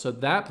playlist. So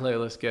that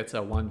playlist gets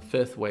a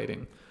 1/5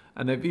 weighting.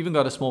 And they've even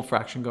got a small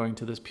fraction going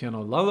to this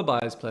piano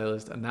lullabies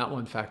playlist, and that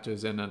one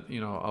factors in a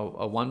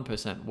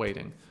 1%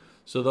 weighting.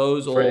 So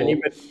those all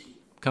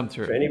come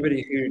through. For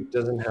anybody who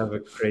doesn't have a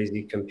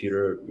crazy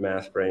computer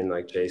math brain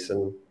like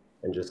Jason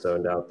and just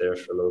zoned out there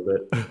for a little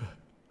bit,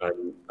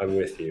 I'm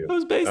with you. That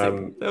was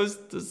basic.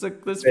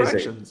 That's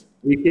fractions.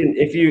 You can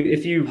if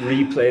you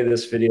replay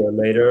this video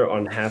later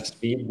on half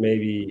speed,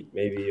 maybe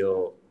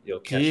you'll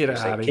catch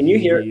it. Can you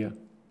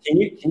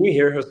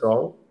hear her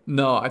song?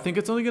 No, I think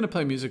it's only going to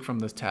play music from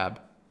this tab.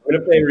 I'm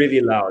going to play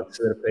really loud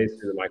so that it plays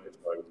through the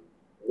microphone.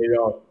 Maybe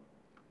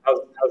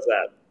how's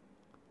that?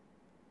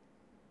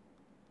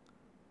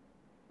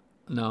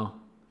 No,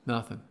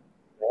 nothing.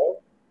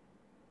 No?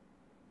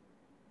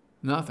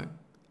 Nothing.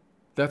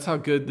 That's how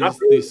good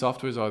these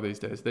softwares are these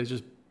days. They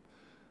just...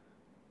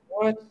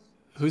 What?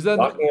 Who's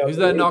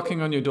that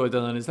knocking on your door,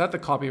 Dylan? Is that the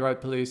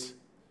copyright police?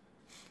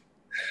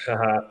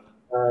 Well,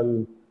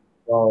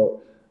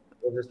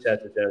 we'll just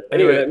chat to Jen.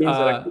 Anyway, that means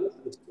that I can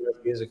listen to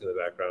music in the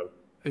background.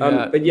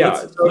 But yeah,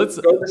 let's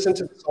go listen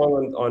to the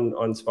song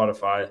on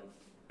Spotify.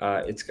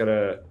 It's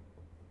gonna...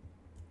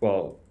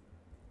 Well,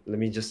 let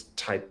me just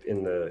type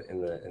in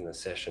the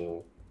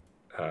session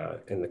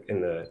in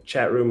the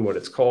chat room what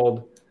it's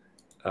called,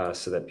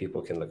 so that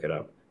people can look it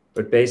up.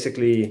 But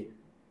basically,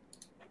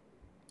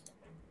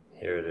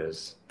 here it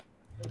is.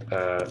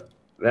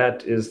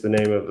 That is the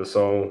name of the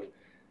song.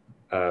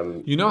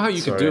 You know how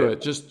you could do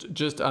it? Just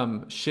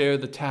share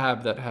the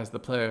tab that has the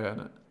player in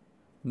it.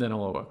 Then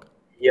it'll work.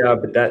 Yeah,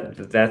 but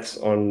that's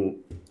on...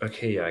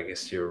 Okay, yeah, I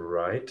guess you're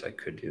right. I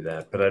could do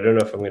that, but I don't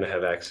know if I'm going to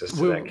have access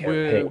to that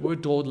campaign. We're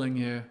dawdling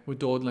here. We're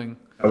dawdling.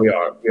 Oh, we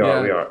are.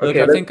 Look,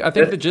 okay, I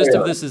think the gist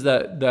of this is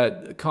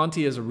that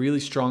Conti has a really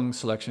strong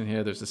selection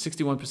here. There's a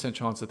 61%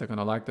 chance that they're going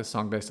to like this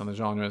song based on the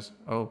genres.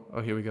 Oh,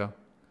 here we go.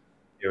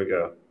 Here we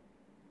go.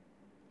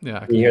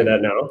 Yeah. Can you hear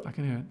that now? I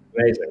can hear it.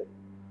 Amazing.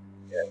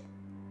 Yeah.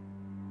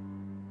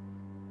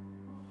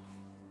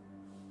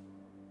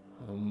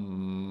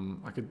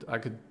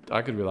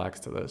 I could relax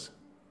to this.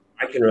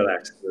 I can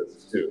relax to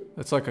this too.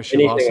 It's like a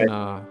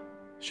shavasana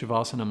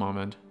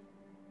moment.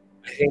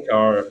 I think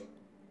our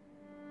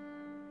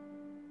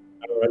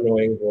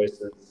annoying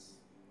voices,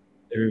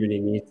 everybody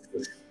needs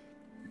this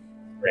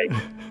break.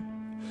 Okay,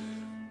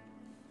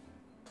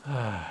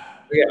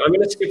 I'm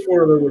going to skip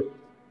forward a little bit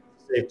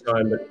to save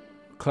time. But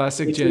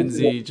classic Gen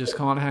Z just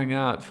can't hang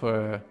out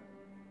for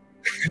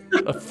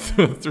a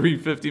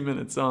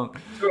 350-minute song.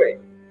 Sorry,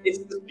 it's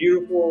this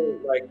beautiful,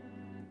 like...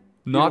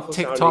 Not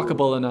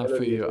TikTokable enough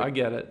for you. I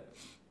get it.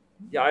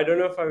 Yeah, I don't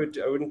know if I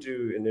wouldn't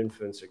do an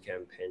influencer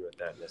campaign with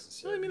that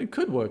necessarily. I mean, it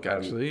could work,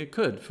 actually. It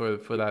could for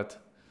that.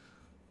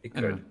 It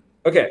could. Anyway.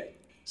 Okay.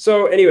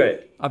 So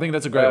anyway, I think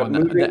that's a great one.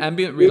 The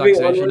ambient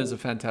relaxation is a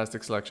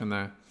fantastic selection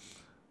there.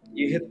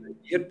 You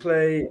hit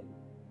play.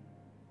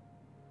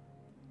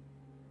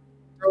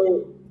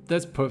 So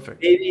that's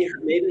perfect.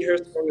 Maybe her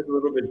song is a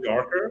little bit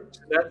darker.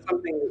 So that's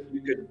something that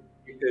you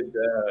could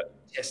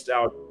test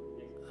out.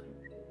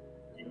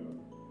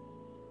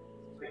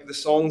 The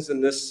songs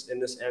in this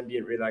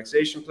ambient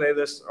relaxation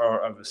playlist are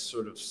of a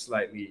sort of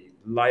slightly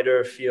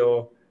lighter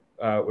feel,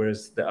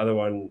 whereas the other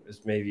one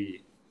is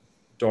maybe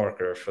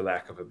darker, for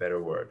lack of a better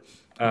word.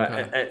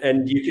 Okay.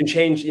 And you can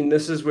change, and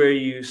this is where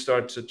you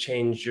start to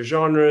change your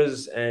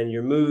genres and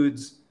your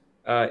moods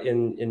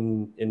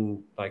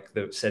in like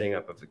the setting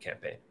up of the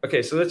campaign.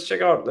 Okay, so let's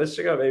check out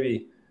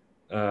maybe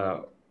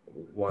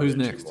one Who's or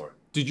next? two more.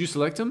 Did you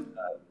select him?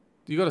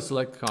 You got to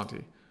select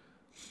Conti.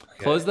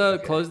 Close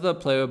the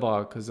player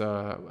bar, because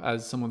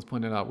as someone's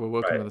pointed out, we're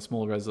working with a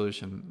small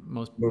resolution.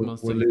 Most we're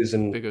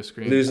losing bigger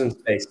screen. Losing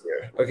space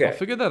here. Okay, I'll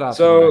figure that out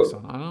for the next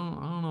one. I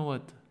don't know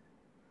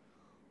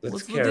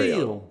what's the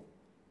deal. On.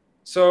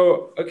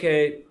 So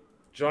okay,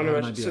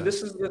 genre. So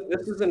this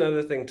is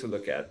another thing to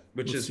look at,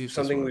 which is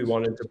something we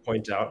wanted to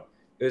point out.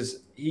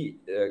 Is he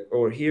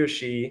or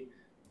she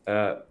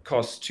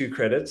costs 2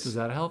 credits? Does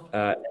that help?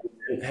 And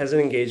has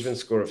an engagement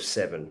score of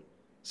 7.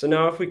 So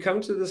now if we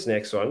come to this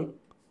next one.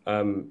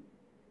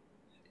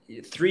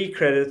 3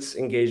 credits,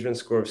 engagement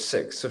score of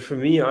 6. So for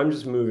me, I'm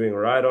just moving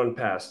right on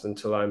past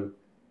until I'm,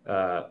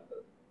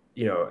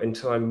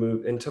 until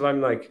I'm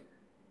like.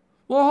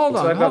 Well, hold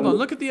on.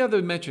 Look at the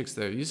other metrics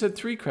there. You said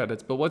 3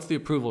 credits, but what's the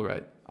approval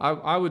rate?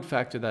 I would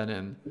factor that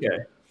in.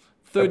 Okay.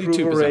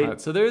 32%.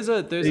 So there's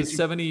a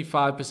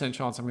 75%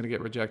 chance I'm going to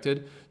get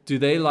rejected. Do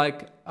they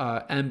like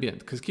ambient?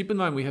 Because keep in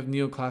mind we have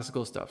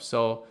neoclassical stuff.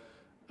 So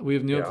We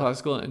have Yeah.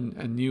 neoclassical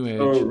and new age.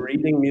 So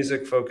reading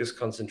music, focus,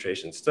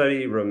 concentration,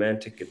 study.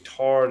 Romantic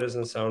guitar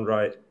doesn't sound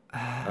right.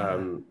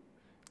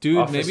 Dude,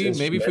 Office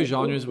maybe for instrumental,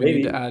 genres we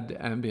need to maybe. add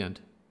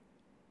ambient.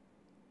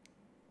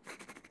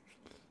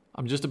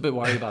 I'm just a bit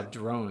worried about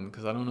drone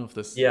because I don't know if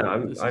this Yeah,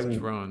 this is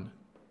drone.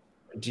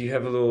 Do you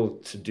have a little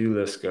to-do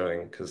list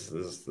going? Because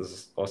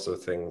there's also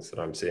things that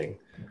I'm seeing.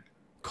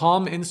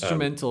 Calm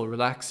instrumental,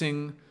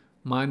 relaxing,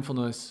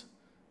 mindfulness,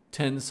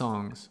 10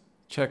 songs.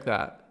 Check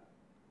that.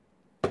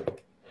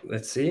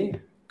 Let's see.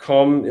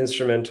 Calm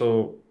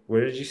instrumental.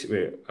 Where did you see?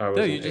 Wait, I There,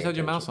 wasn't you just paying had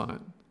your attention. mouse on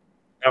it.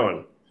 That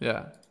one.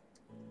 Yeah.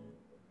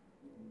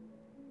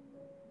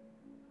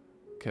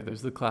 Okay,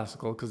 there's the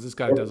classical because this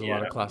guy does a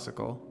lot of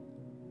classical.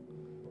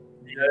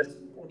 Yes,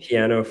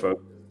 piano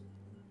focus.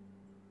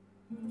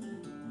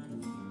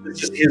 It's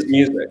just his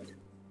music,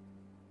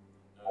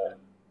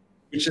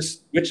 which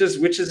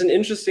is an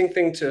interesting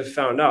thing to have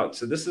found out.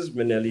 So this is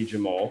Manelli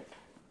Jamal.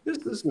 This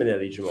is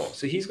Manelli Jamal.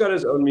 So he's got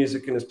his own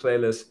music in his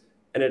playlist,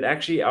 and it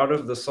actually, out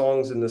of the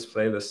songs in this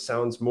playlist,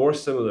 sounds more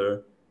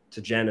similar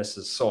to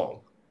Janice's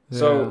song. Yeah.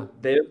 So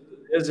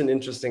there's an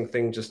interesting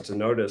thing just to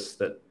notice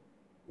that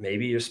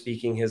maybe you're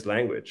speaking his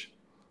language.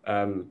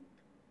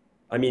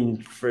 I mean,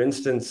 for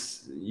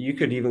instance, you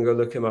could even go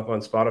look him up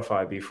on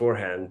Spotify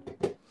beforehand.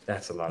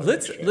 That's a lot of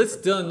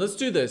Dylan, let's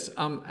do this.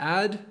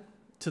 Add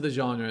to the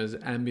genres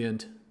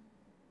ambient.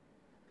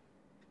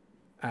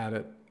 Add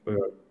it.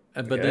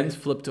 But then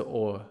flip to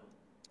or.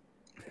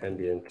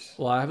 Ambient.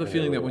 Well, I have a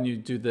feeling that when you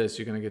do this,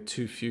 you're going to get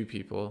too few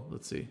people.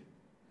 Let's see.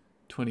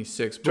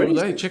 26. But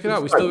hey, check it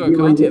out. We still got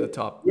Conti at the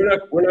top. We're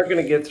not going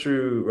to get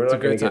through. We're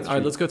not going to get through. All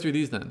right, let's go through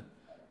these then.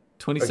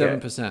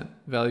 27%.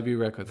 Valley View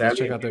Records. Let's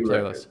check out their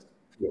playlist.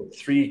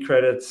 3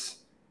 credits,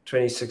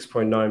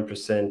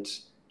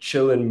 26.9%.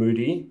 Chill and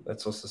moody.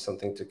 That's also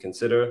something to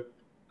consider.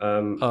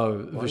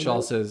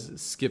 Vishal says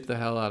skip the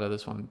hell out of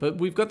this one. But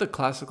we've got the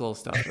classical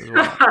stuff as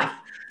well.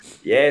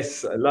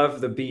 Yes, I love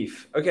the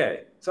beef.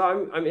 Okay,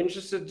 so I'm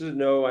interested to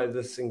know why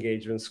this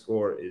engagement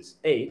score is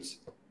 8,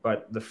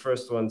 but the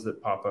first ones that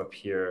pop up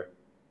here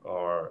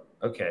are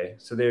okay.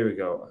 So there we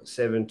go.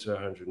 7 to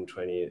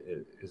 120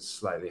 is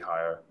slightly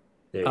higher.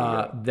 There you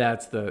go.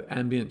 That's the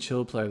ambient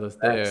chill playlist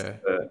there.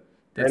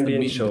 That's the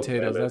meat and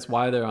potatoes. That's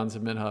why they're on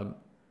SubmitHub.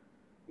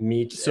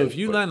 So if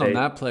you land on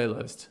that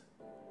playlist.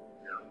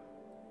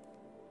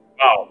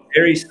 Wow,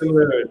 very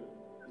similar as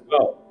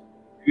well.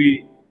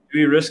 Do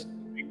we risk?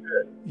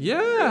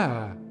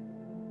 Yeah.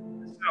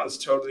 It sounds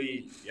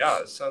totally.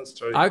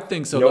 I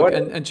think so. Look,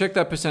 and check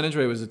that percentage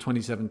rate was at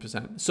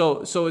 27%.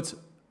 So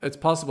it's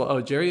possible. Oh,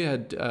 Jerry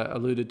had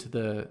alluded to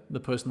the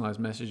personalized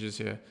messages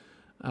here.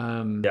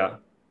 Yeah.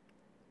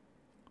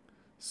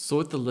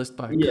 Sort the list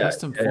by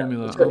custom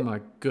formula. Oh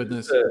my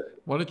goodness!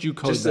 Why don't you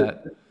code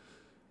that?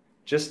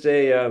 Just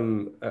a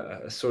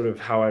sort of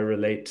how I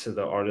relate to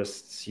the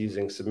artists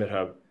using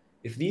SubmitHub.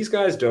 If these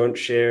guys don't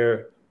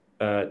share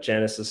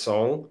Janice's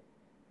song,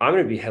 I'm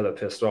gonna be hella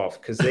pissed off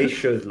because they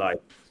should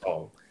like the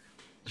song.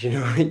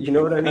 You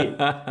know what I mean?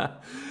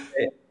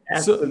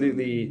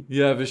 Absolutely.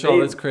 Yeah, Vishal,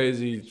 that's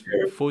crazy.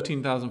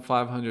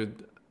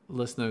 14,500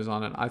 listeners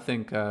on it. I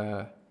think.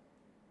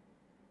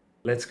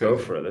 Let's go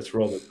for it. Let's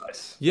roll the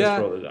dice. Yeah.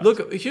 Let's roll the dice.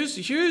 Look,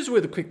 here's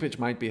where the quick pitch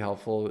might be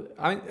helpful.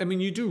 I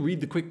mean, you do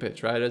read the quick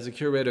pitch, right? As a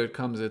curator, it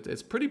comes.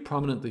 It's pretty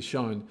prominently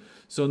shown.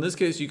 So in this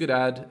case, you could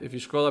add, if you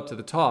scroll up to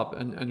the top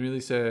and really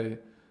say,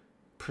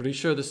 pretty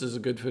sure this is a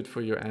good fit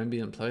for your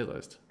ambient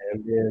playlist.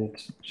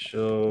 Ambient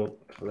chill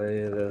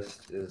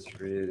playlist is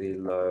really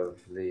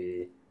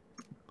lovely.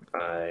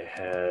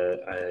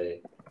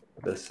 I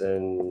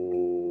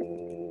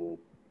listen.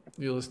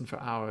 You listen for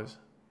hours.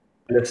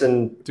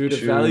 Dude,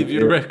 if Valley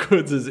View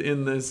Records is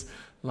in this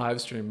live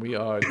stream, we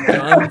are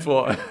done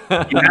for. You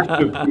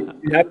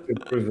have to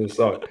approve this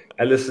song.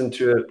 I listened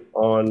to it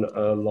on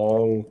a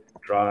long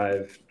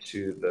drive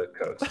to the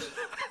coast.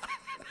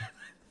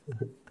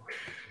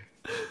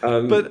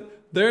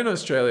 But they're in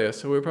Australia,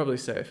 so we're probably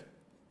safe.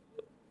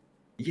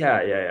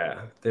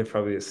 Yeah. They're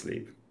probably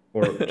asleep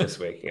or just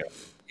waking up.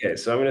 Okay,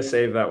 so I'm going to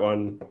save that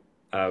one.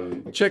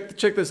 Check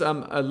this.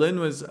 Lynn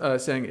was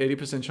saying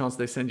 80% chance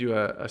they send you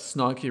a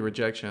snarky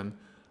rejection.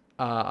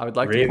 I would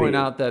like to point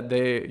out that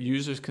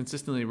users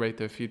consistently rate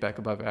their feedback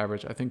above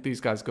average. I think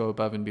these guys go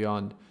above and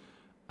beyond.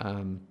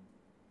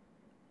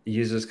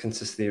 Users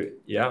consistently,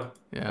 yeah.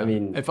 I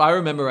mean, if I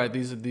remember right,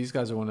 these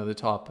guys are one of the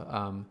top.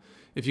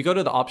 If you go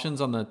to the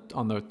options on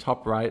the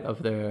top right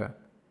of their,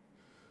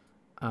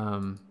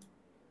 and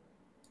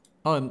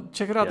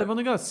check it out. They've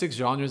only got 6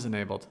 genres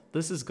enabled.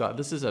 This is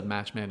a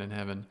match made in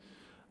heaven.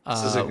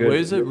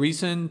 Where's it?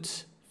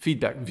 Recent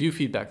feedback, view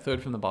feedback,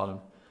 third from the bottom.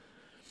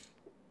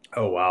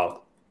 Oh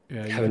wow!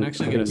 Yeah, you can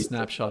actually get a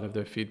snapshot of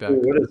their feedback.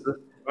 Ooh, what is this?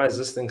 Why is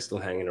this thing still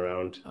hanging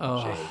around?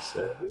 Oh,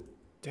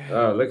 damn.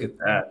 Oh, look at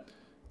that!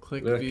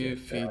 Click view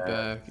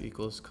feedback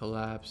equals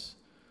collapse.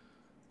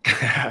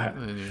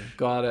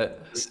 Got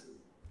it.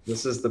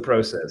 This is the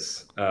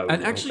process.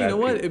 And actually, you know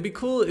what? It'd be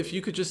cool if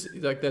you could just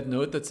like that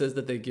note that says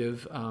that they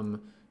give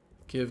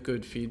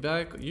good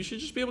feedback. You should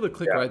just be able to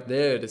click right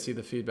there to see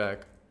the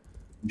feedback.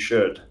 You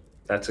should.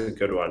 That's a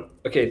good one.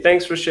 Okay,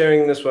 thanks for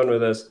sharing this one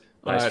with us.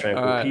 Nice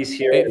tranquil piece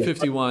here.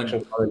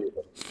 8:51.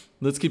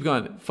 Let's keep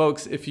going,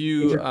 folks. If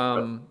you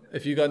got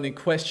any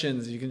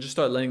questions, you can just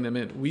start laying them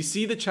in. We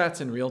see the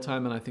chats in real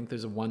time, and I think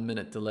there's a 1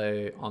 minute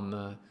delay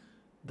on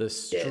the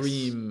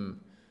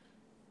stream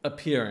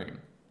appearing.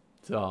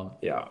 So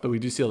yeah, but we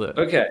do see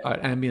the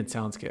ambient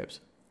soundscapes.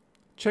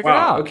 Check it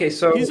out. Okay,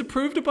 so he's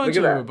approved a bunch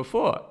of them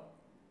before.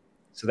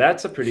 So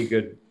that's a pretty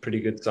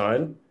good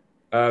sign.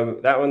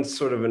 That one's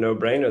sort of a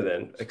no-brainer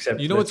then. Except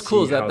you know what's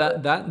cool is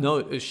that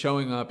note is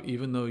showing up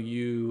even though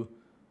you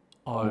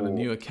are on a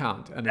new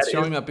account, and it's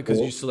showing up because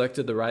you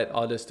selected the right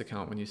artist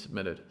account when you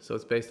submitted. So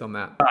it's based on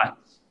that.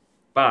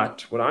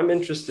 But what I'm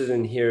interested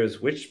in here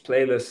is which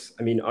playlists.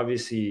 I mean,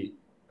 obviously,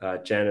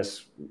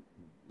 Janice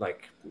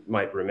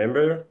might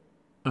remember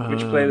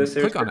which playlist.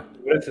 Click on it.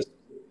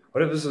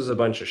 What if this is a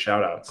bunch of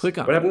shout-outs? Click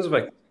on it. What happens if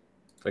I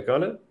click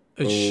on it?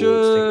 It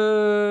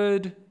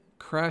should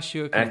crash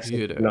your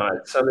computer.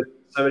 No,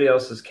 somebody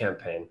else's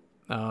campaign.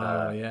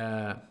 Oh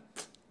yeah.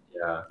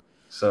 Yeah.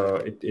 So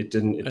it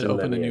didn't. It didn't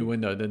opened a new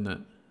window, didn't it?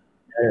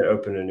 Yeah, it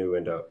opened a new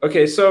window.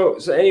 Okay, so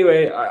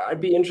anyway,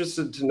 I'd be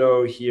interested to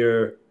know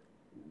here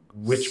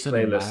which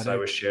playlists I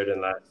was shared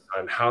in last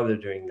time, how they're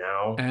doing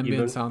now.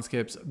 Ambient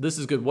soundscapes. This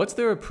is good. What's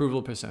their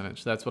approval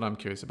percentage? That's what I'm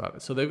curious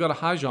about. So they've got a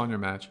high genre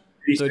match.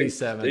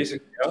 37.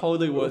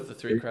 Totally worth the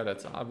 3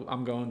 credits.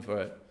 I'm going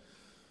for it.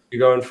 You're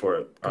going for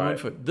it. Going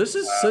for it. This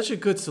is such a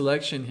good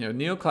selection here.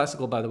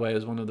 Neoclassical, by the way,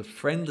 is one of the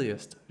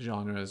friendliest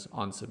genres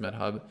on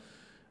SubmitHub,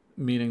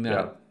 meaning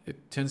that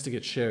it tends to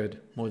get shared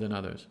more than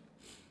others.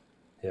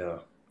 Yeah.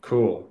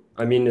 Cool.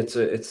 I mean, it's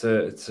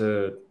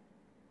a.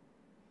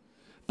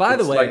 By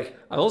the way,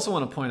 I also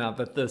want to point out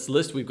that this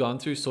list we've gone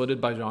through,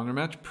 sorted by genre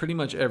match, pretty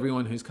much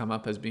everyone who's come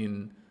up has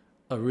been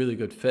a really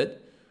good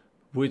fit,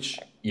 which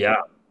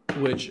going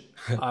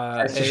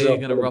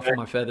to ruffle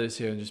my feathers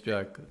here and just be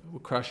like, we're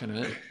crushing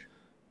it.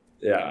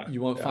 Yeah.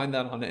 You won't find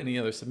that on any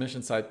other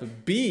submission site.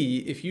 But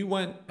B, if you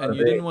went and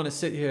you didn't want to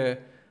sit here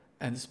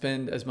and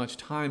spend as much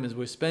time as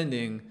we're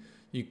spending,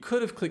 you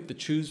could have clicked the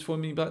choose for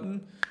me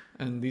button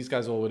and these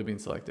guys all would have been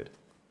selected.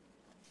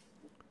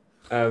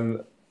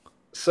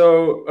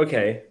 So,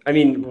 okay. I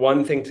mean,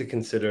 one thing to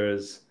consider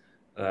is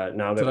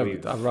now that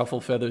I've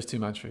ruffled feathers too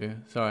much for you.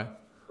 Sorry.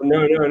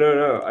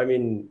 No. I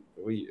mean,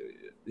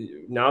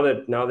 now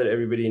that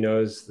everybody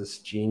knows this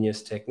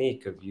genius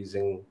technique of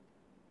using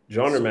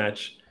genre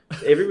match,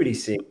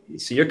 everybody's seeing you.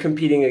 So you're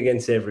competing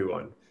against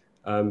everyone.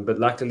 But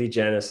luckily,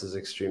 Janice is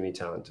extremely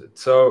talented.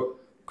 So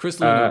Chris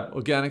Luna,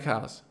 Organic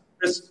House.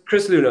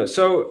 Chris Luna.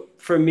 So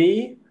for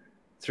me,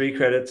 3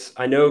 credits.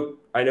 I know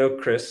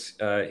Chris.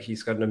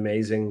 He's got an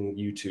amazing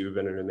YouTube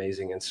and an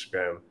amazing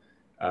Instagram.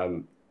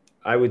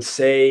 I would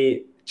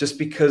say just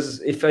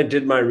because if I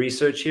did my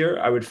research here,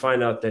 I would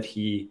find out that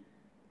he,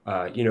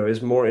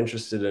 is more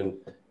interested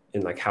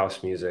in like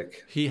house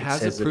music. He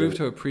has approved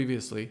her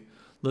previously.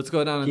 Let's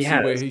go down and see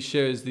where he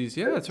shares these.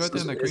 Yeah, it's right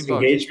there in that green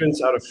box.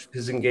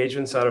 His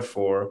engagements out of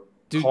 4.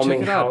 Dude,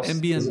 check it out.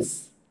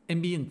 Ambience.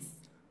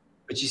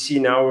 But you see,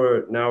 now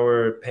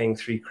we're paying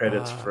 3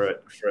 credits for a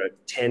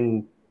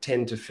 10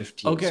 to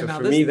 15. Okay, so now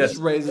this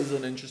raises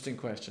an interesting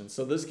question.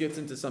 So this gets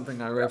into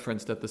something I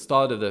referenced at the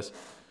start of this.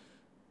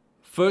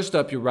 First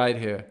up, you're right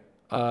here.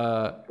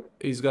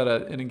 He's got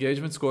an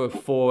engagement score of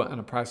 4 and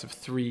a price of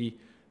 3.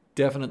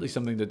 Definitely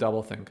something to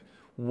double think.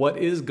 What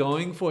is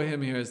going for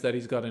him here is that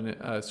he's got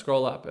a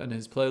scroll up, and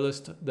his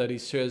playlist that he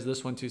shares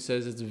this one to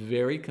says it's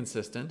very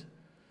consistent.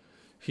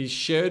 He's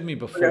shared me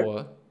before.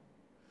 Okay.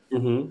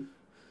 Mm-hmm.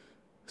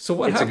 So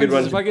what happens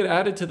is if I get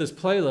added to this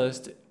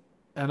playlist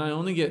and I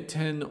only get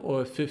 10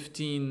 or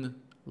 15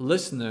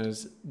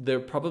 listeners,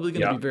 they're probably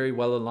going to be very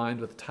well aligned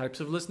with the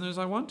types of listeners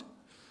I want.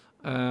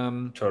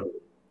 Totally.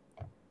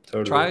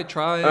 Let's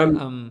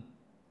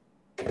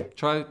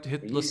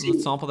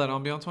sample that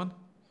ambiance one.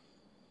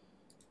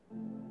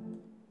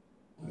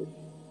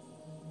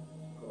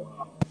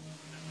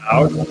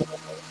 Out?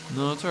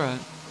 No, it's all right.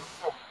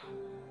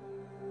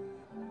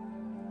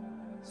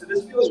 So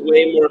this feels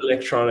way more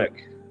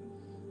electronic.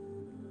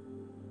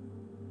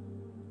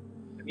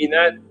 I mean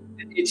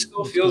it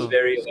still feels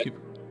very.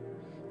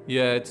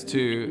 Yeah, it's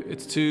too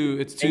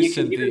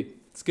synthy.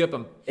 Skip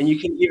them. And you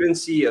can even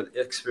see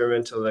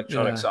experimental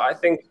electronic. Yeah. So I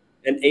think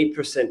an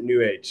 8%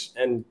 new age,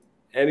 and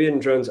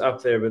ambient drone's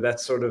up there, but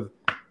that's sort of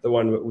the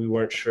one that we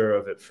weren't sure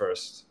of at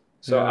first.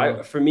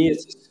 So for me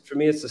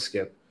it's a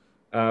skip.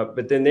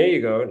 But then there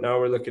you go. Now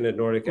we're looking at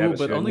Nordic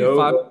atmosphere. But only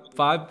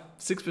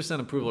 6%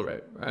 approval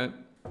rate, right?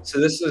 So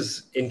this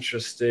is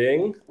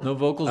interesting. No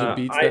vocals or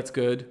beats. That's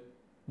good.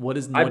 What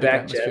is Nordic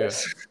atmosphere?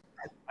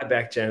 I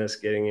back Janice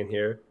getting in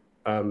here,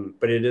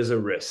 but it is a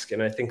risk,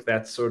 and I think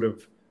that's sort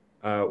of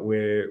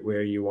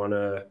where you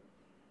wanna.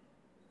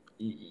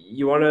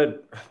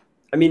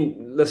 I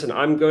mean, listen,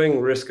 I'm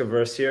going risk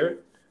averse here.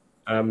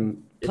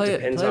 Play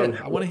it.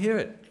 I want to hear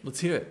it. Let's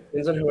hear it.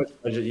 Depends on how much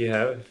budget you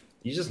have.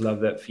 You just love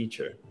that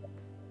feature.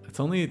 It's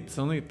only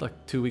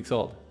like 2 weeks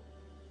old.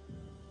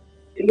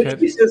 It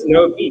literally says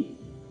no beat.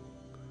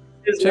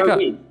 There's no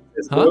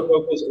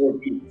vocals or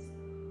beats.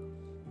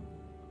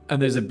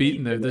 And there's a beat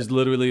in there. There's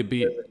literally a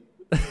beat.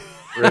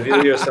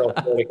 Reveal yourself,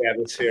 Nordic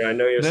atmosphere. I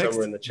know you're somewhere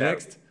Next, in the chat.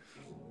 next.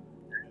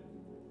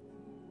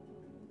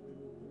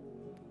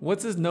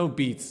 What's this no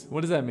beats?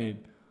 What does that mean?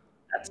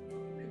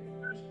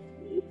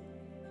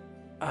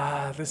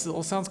 This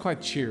all sounds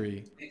quite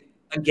cheery.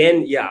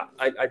 Again, yeah,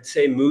 I'd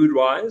say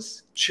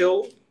mood-wise,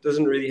 chill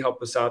doesn't really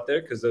help us out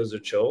there because those are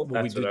chill.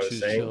 Well, That's we what do I was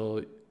choose saying.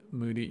 chill,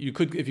 moody. You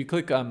could, if you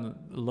click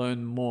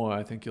learn more,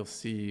 I think you'll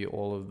see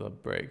all of the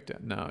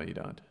breakdown. No, you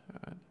don't. All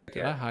right.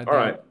 Did I hide All that?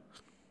 right.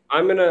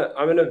 I'm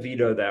gonna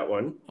veto that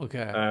one.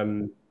 Okay.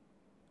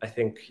 I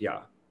think, yeah.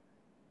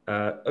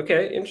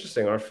 Okay,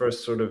 interesting. Our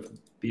first sort of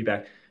be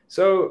back.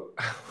 So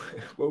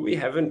what we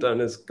haven't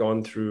done is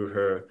gone through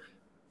her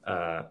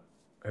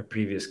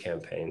previous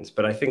campaigns,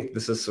 but I think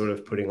this is sort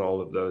of putting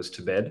all of those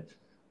to bed.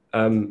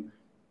 I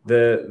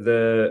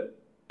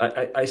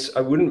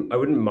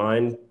wouldn't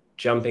mind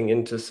jumping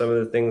into some of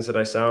the things that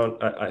I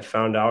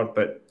found out,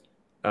 but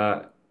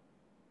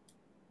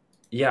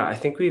yeah, I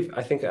don't think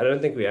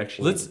we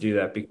actually need to do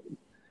that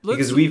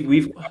because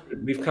we've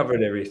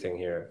covered everything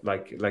here,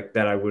 like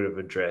that I would have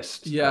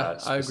addressed. Yeah,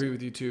 I agree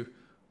with you too.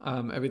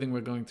 Everything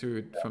we're going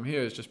through from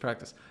here is just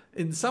practice.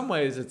 In some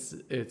ways,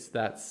 it's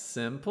that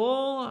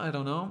simple. I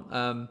don't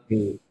know.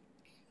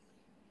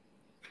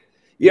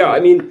 Yeah, I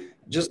mean,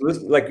 just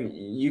listen, like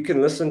you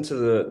can listen to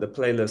the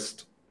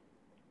playlist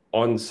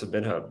on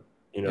SubmitHub.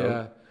 You know.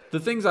 Yeah. The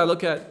things I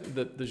look at,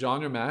 the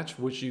genre match,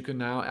 which you can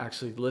now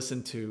actually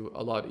listen to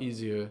a lot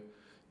easier,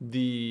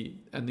 the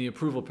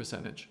approval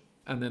percentage,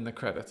 and then the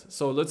credits.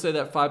 So let's say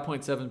that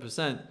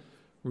 5.7%,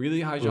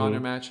 really high genre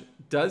match,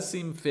 does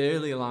seem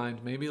fairly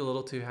aligned, maybe a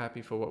little too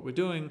happy for what we're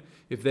doing.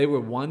 If they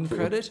were 1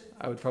 credit,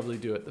 I would probably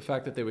do it. The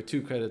fact that they were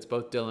 2 credits,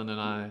 both Dylan and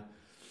I.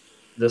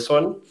 This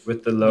one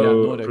with the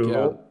low Nordic,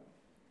 approval.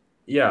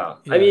 Yeah.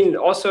 I mean,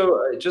 also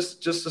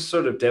just a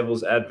sort of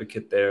devil's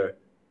advocate there.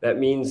 That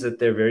means that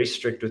they're very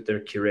strict with their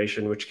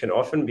curation, which can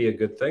often be a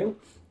good thing.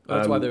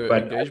 That's why their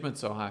engagement's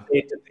so high.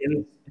 It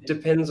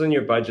depends on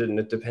your budget, and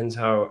it depends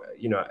how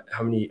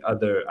many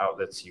other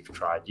outlets you've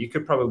tried. You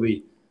could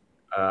probably,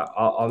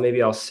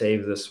 I'll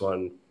save this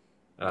one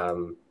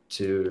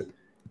to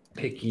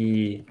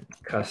picky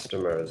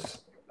customers.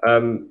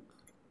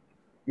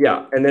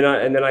 Yeah, and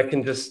then I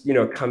can just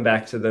come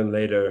back to them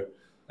later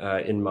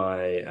in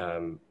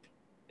my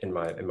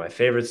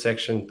favorite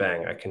section.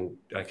 Bang, I can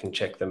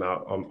check them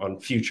out on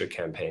future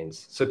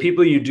campaigns. So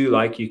people you do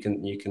like, you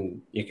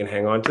can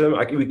hang on to them.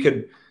 We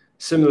could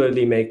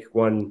similarly make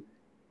one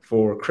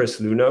for Chris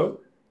Luno,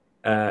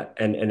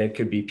 and it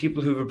could be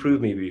people who've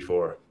approved me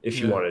before if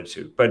you wanted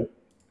to. But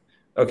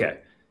okay,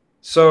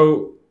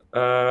 so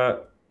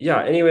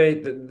yeah. Anyway,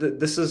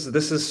 this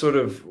is sort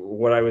of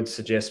what I would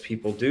suggest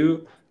people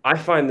do. I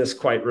find this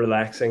quite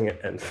relaxing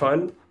and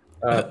fun.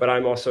 But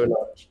I'm also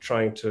not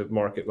trying to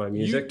market my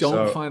music. You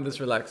don't find this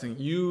relaxing.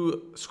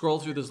 You scroll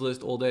through this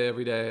list all day,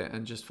 every day,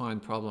 and just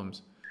find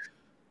problems.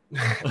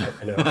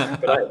 I know,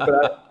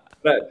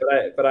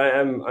 but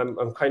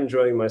I'm quite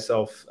enjoying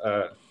myself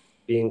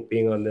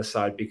being on this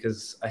side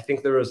because I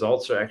think the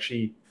results are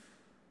actually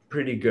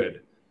pretty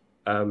good.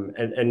 And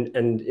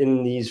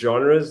in these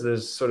genres,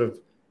 there's sort of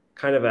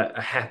kind of a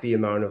happy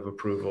amount of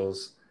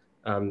approvals.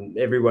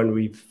 Everyone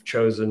we've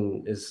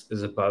chosen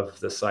is above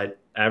the site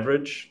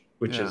average,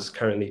 which is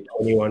currently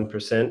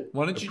 21%.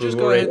 Why don't you just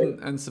go ahead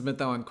and submit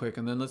that one quick,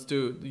 and then let's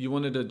do. You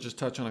wanted to just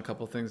touch on a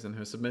couple things in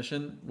her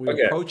submission.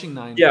 We're approaching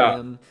 9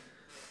 p.m.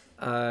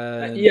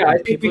 Yeah, I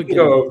think we can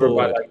go over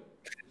by like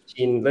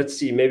 15. Let's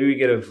see, maybe we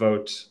get a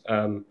vote.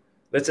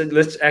 Let's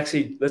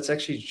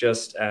actually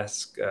just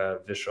ask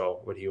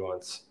Vishal what he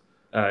wants.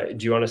 Do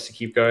you want us to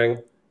keep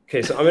going?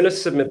 Okay, so I'm going to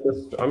submit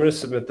this. I'm going to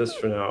submit this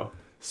for now.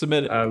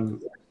 Submit it.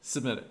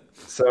 Submit it.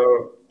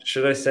 So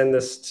should I send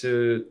this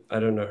to? I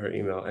don't know her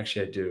email.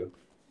 Actually, I do.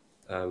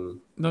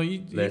 No, you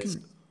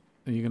can.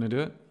 Are you going to do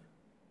it?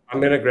 I'm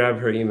going to grab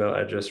her email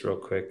address real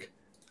quick,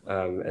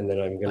 and then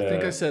I'm going to. I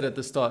think I said at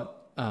the start,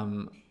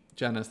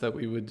 Janice, that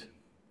we would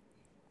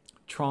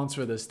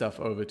transfer this stuff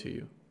over to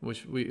you,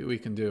 which we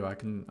can do. I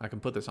can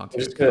put this onto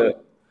your account.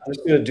 I'm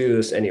just gonna do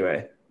this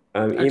anyway.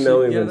 Actually,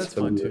 email me that's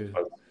fine too.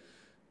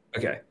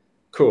 Okay,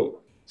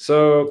 cool.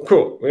 So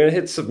cool. We're gonna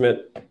hit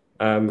submit.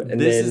 And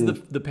this is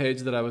the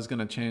page that I was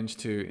gonna change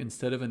to.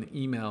 Instead of an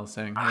email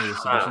saying, "Hey, your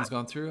submission's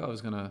gone through," I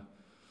was gonna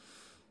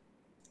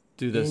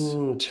do this.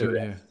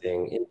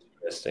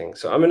 Interesting.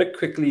 So I'm gonna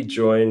quickly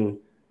join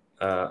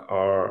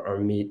our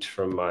meet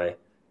from my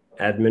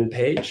admin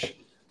page.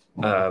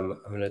 I'm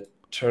gonna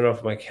turn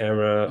off my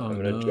camera. I'm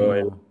gonna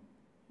join.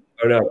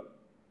 Oh no.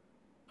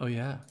 Oh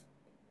yeah.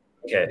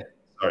 Okay.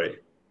 Sorry.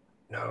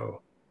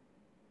 No.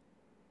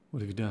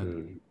 What have you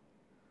done?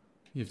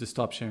 You have to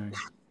stop sharing.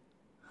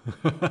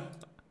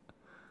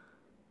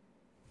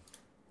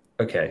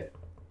 Okay.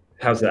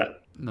 How's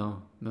that?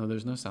 No,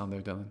 there's no sound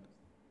there, Dylan.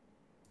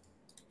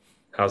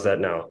 How's that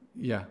now?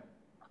 Yeah.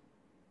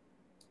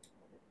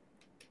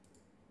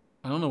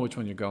 I don't know which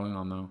one you're going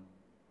on though.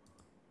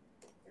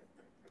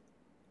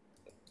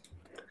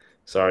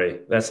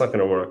 Sorry, that's not going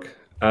to work.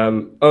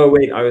 Oh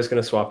wait, I was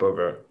going to swap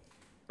over.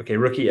 Okay,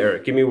 rookie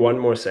Eric, give me one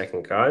more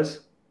second,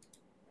 guys.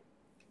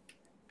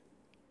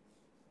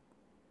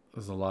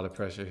 There's a lot of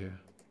pressure here.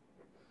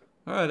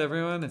 All right,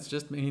 everyone, it's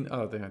just me.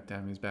 Oh,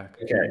 damn, he's back.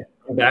 Okay,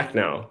 I'm back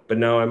now, but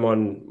now I'm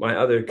on my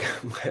other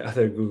my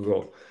other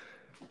Google.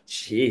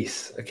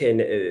 Jeez.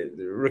 Okay,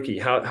 rookie,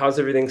 how's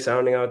everything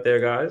sounding out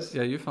there, guys?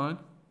 Yeah, you're fine.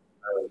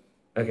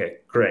 Okay,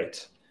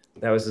 great.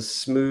 That was a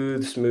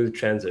smooth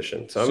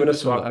transition. So I'm Super gonna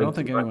smooth. swap I don't into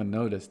think anyone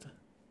noticed.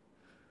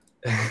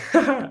 so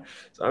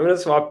I'm gonna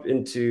swap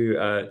into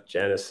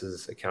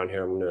Janice's account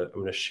here. I'm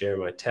gonna share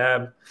my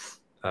tab.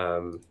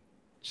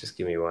 Just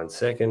give me 1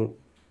 second.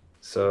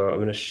 So I'm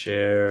gonna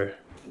share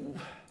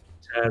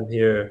tab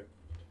here,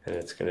 and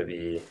it's gonna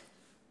be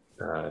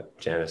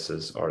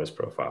Janice's artist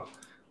profile.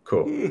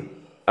 Cool.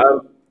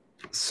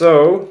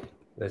 So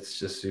let's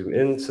just zoom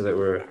in so that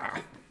we're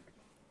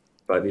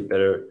slightly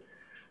better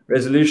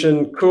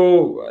resolution.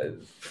 Cool.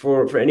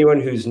 For anyone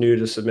who's new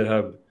to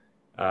SubmitHub,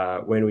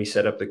 when we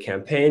set up the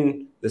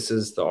campaign, this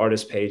is the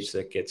artist page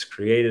that gets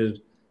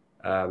created.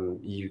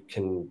 You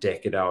can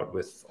deck it out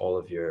with all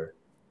of your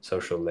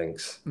social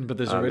links. But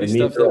there's already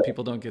stuff that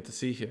people don't get to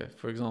see here.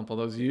 For example,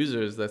 those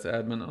users, that's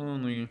admin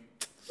only.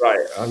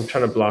 Right. I'm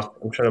trying to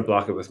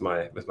block it with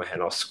my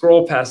hand. I'll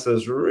scroll past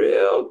those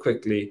real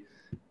quickly.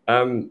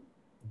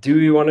 Do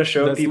we want to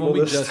show people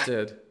this? That's the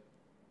one we just did.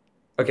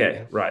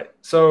 Okay, right.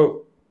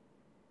 So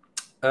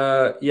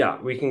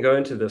yeah, we can go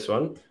into this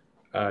one.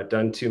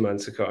 Done 2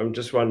 months ago. I'm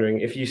just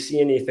wondering if you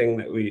see anything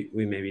that we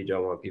maybe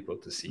don't want people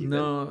to see.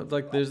 No, then.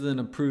 Like there's an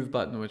approve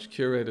button which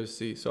curators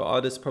see. So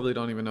artists probably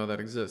don't even know that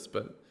exists,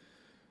 but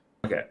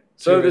okay.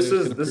 So this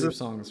is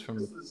songs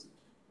from.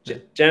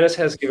 Janice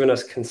has given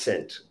us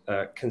consent.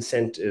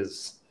 Consent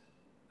is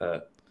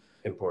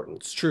important.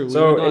 It's true. We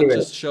so would not anyway,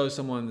 just show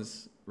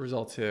someone's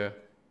results here.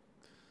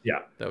 Yeah,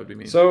 that would be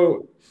mean.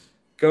 So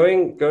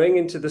going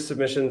into the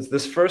submissions,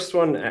 this first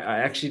one I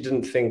actually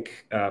didn't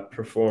think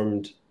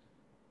performed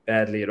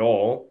badly at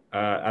all.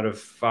 Out of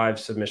 5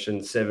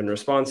 submissions, 7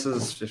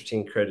 responses,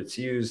 15 credits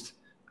used,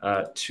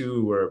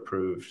 2 were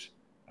approved.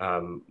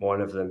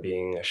 One of them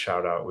being a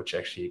shout out, which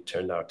actually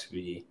turned out to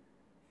be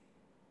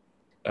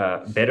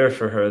better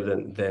for her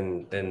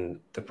than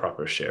the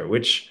proper share,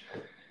 which,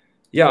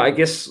 yeah, I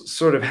guess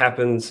sort of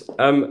happens.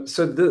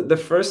 So the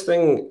first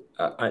thing,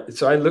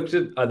 so I looked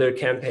at other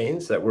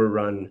campaigns that were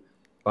run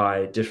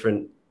by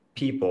different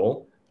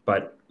people,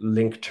 but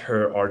linked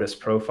her artist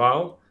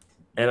profile.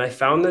 And I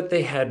found that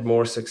they had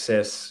more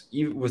success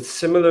with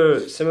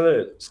similar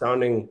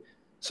sounding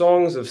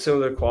songs of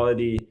similar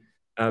quality.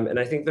 And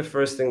I think the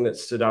first thing that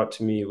stood out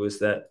to me was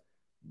that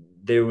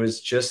there was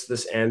just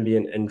this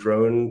ambient and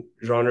drone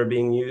genre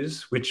being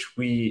used, which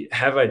we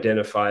have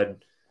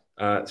identified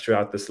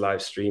throughout this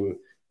live stream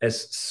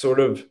as sort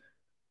of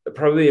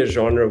probably a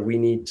genre we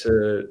need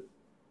to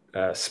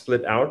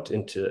split out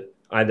into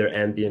either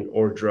ambient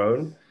or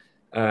drone.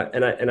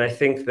 And I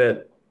think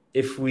that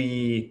if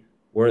we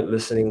weren't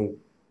listening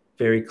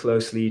very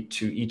closely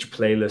to each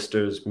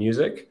playlister's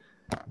music,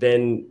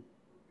 then,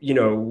 you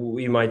know,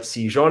 we might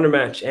see genre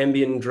match,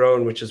 ambient,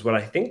 drone, which is what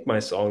I think my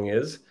song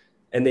is.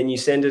 And then you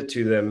send it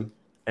to them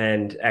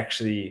and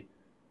actually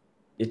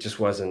it just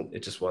wasn't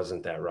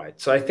that right.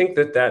 So I think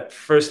that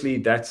firstly,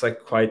 that's like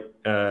quite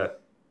an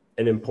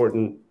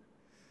important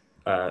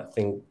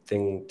thing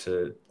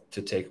to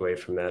take away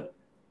from that.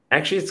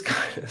 Actually,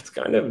 it's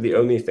kind of the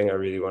only thing I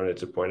really wanted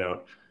to point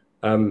out.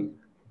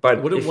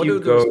 But what do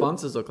the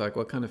responses look like?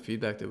 What kind of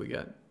feedback did we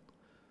get?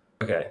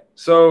 Okay,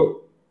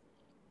 so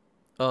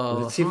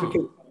let's see if we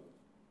can.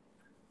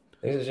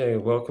 This is a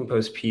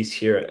well-composed piece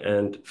here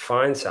and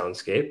fine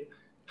soundscape.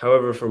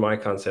 However, for my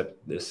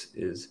concept, this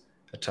is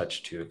a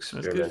touch too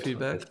experimental. That's good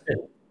feedback.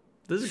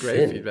 This is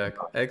great feedback.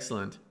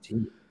 Excellent.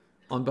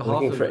 On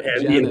behalf of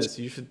Janice,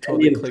 you should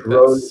totally click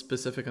that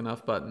specific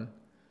enough button.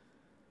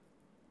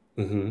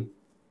 Mm-hmm.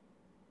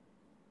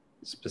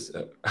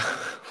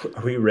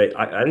 Are we right?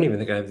 I don't even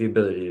think I have the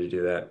ability to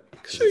do that.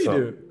 Sure you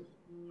do.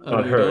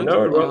 Not her.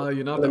 No,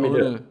 you're not the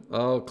owner.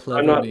 Oh, clever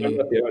I'm not me.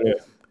 the owner.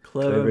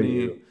 Clever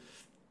me.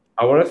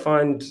 I want to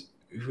find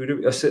who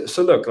do.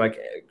 So look, like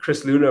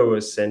Chris Luna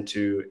was sent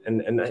to,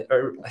 and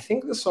I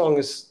think the song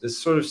is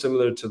sort of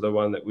similar to the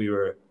one that we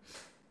were.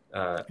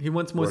 He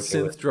wants more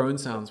synth drone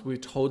sounds. We're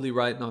totally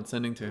right not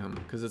sending to him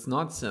because it's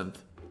not synth.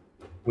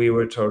 We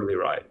were totally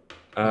right.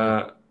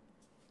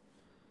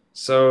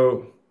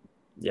 So,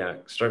 yeah,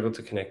 struggle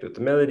to connect with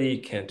the melody.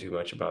 Can't do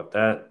much about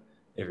that.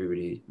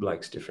 Everybody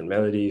likes different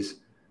melodies.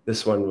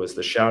 This one was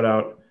the shout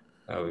out.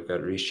 We've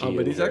got Rishi. Oh,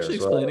 but he's actually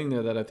explaining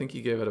there that I think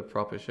he gave it a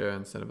proper share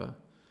instead of a.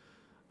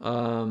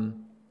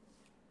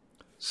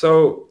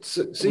 So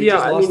yeah,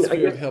 I mean, I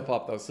guess hip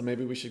hop though. So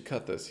maybe we should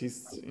cut this.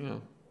 He's, you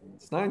know,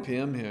 it's 9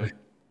 p.m. here.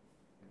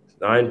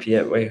 9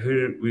 p.m. Wait,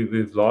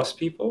 we've lost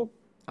people?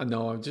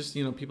 No, I'm just,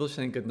 you know, people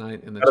saying good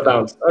night in the chat.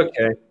 Bounce.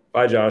 Okay,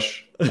 bye,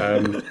 Josh.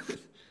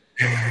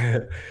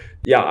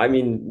 Yeah, I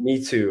mean,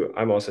 me too.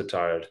 I'm also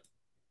tired.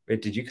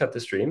 Wait, did you cut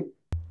the stream?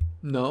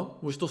 No,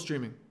 we're still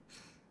streaming.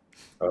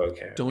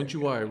 Okay. Don't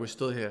you worry, we're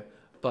still here.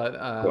 But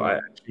Well, I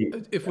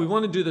actually, if we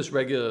want to do this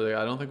regularly,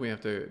 I don't think we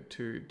have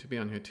to be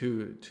on here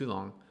too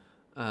long.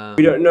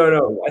 we don't. No,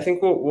 no. I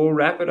think we'll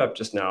wrap it up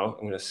just now.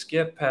 I'm going to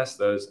skip past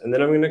those, and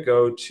then I'm going to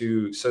go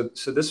to. So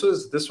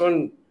this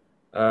one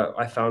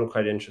I found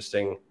quite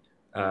interesting.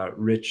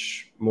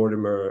 Rich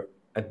Mortimer,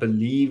 I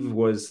believe,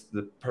 was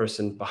the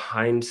person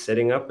behind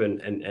setting up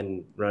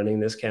and running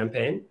this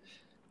campaign.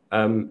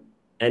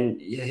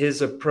 And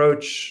his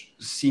approach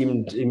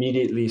seemed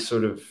immediately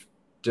sort of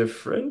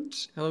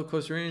different. Hello,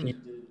 Cosreen.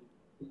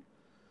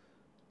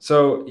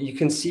 So you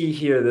can see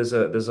here there's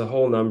a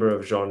whole number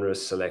of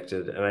genres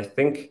selected, and I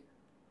think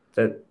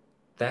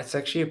that's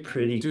actually a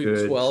pretty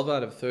good 12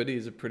 out of 30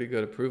 is a pretty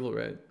good approval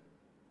rate.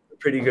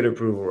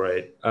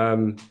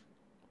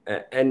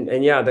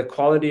 And yeah, the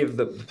quality of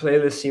the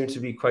playlist seemed to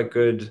be quite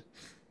good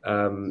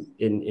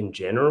in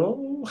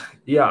general.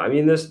 Yeah, I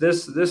mean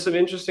there's some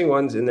interesting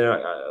ones in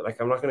there. Like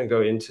I'm not going to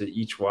go into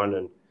each one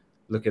and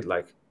look at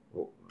like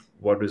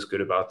what was good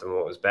about them,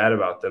 what was bad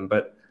about them,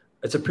 but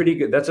that's a pretty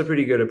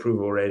good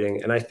approval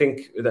rating, and I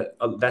think that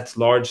that's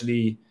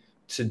largely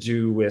to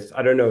do with,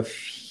 I don't know if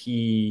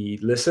he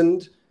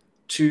listened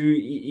to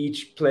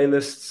each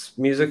playlist's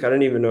music. I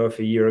don't even know if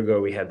a year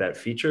ago we had that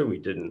feature. We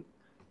didn't.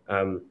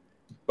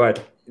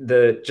 But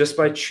just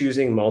by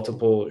choosing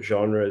multiple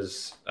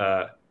genres,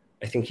 I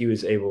think he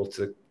was able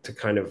to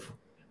kind of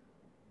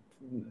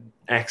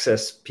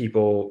access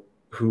people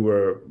who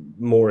were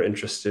more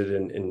interested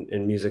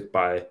in music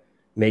by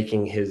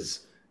making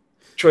his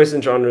choice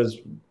in genres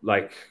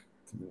like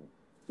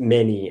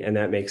many, and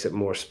that makes it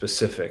more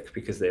specific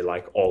because they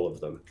like all of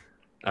them,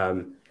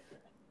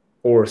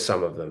 or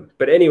some of them.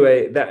 But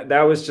anyway,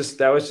 that was just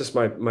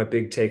my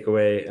big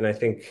takeaway, and I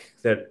think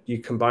that you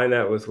combine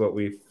that with what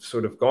we've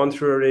sort of gone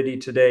through already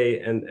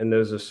today, and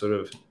those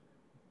are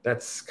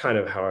that's kind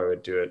of how I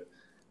would do it.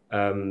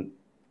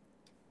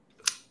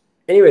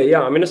 Anyway,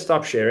 yeah, I'm gonna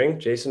stop sharing.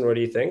 Jason, what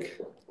do you think?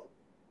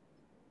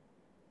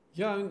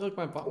 Yeah, I mean, look,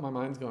 my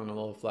mind's going a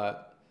little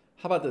flat.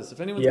 How about this? If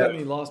anyone's got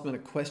any last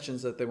minute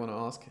questions that they want to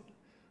ask,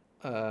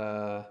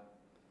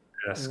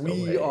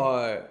 we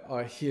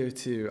are here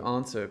to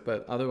answer.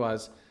 But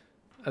otherwise,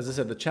 as I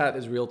said, the chat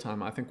is real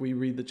time. I think we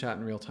read the chat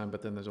in real time,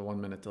 but then there's a 1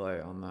 minute delay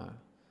on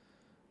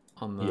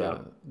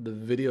the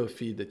video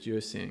feed that you're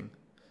seeing.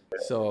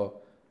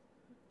 So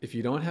if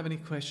you don't have any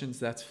questions,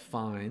 that's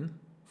fine.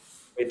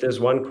 Wait, there's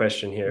one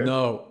question here.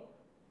 No.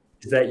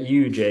 Is that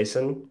you,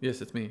 Jason?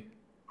 Yes, it's me.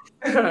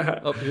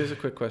 Oh, here's a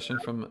quick question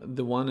from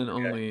the one and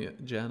only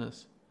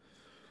Janice.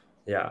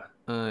 Yeah.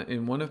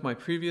 In one of my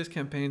previous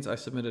campaigns, I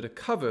submitted a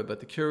cover, but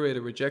the curator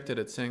rejected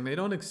it, saying they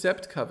don't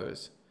accept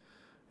covers.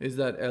 Is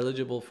that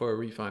eligible for a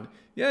refund?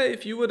 Yeah,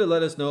 if you were to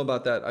let us know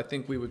about that, I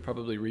think we would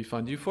probably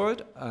refund you for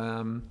it.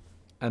 And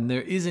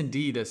there is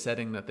indeed a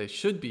setting that they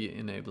should be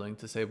enabling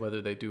to say whether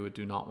they do or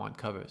do not want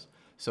covers.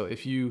 So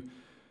if you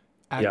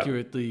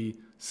accurately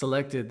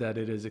selected that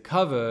it is a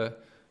cover,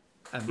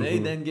 and they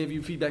then give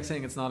you feedback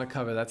saying it's not a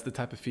cover, that's the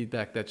type of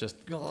feedback that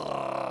just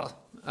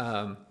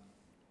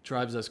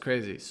drives us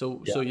crazy.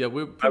 So yeah,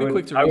 we're pretty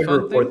quick to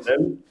refund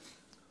things.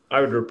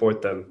 I would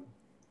report them.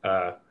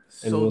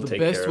 So the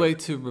best way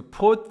to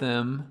report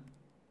them,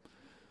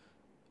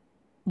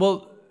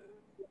 well,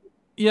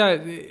 yeah,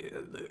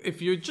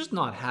 if you're just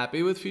not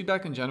happy with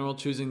feedback in general,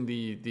 choosing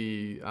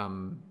the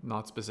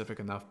not specific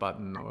enough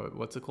button, or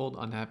what's it called,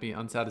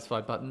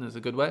 unsatisfied button, is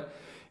a good way.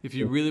 If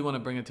you really want to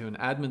bring it to an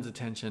admin's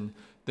attention,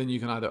 then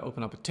you can either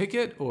open up a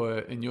ticket, or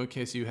in your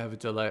case, you have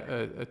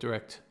a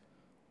direct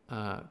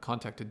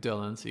contact to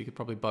Dylan, so you could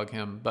probably bug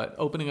him. But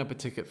opening up a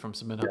ticket from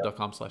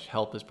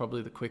submithub.com/help is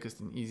probably the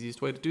quickest and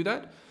easiest way to do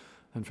that.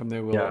 And from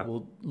there,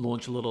 we'll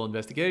launch a little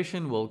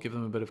investigation. We'll give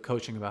them a bit of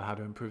coaching about how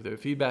to improve their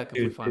feedback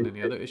if we find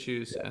any other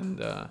issues.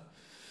 And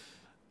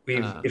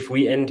if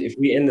we end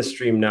the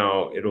stream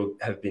now, it'll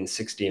have been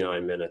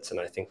 69 minutes, and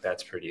I think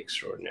that's pretty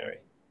extraordinary.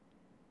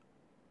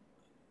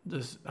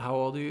 How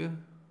old are you?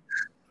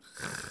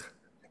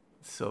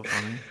 So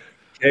funny.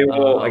 Okay,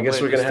 well, I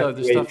guess we're gonna have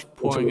to wait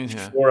pouring in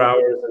here. 4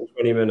 hours and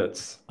 20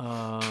 minutes.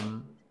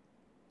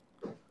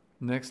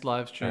 Next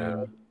live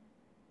stream.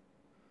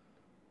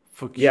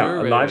 For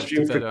curators, a live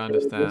stream to better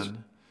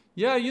understand.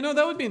 Yeah,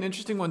 that would be an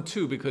interesting one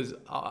too, because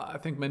I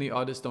think many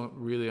artists don't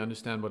really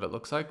understand what it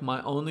looks like.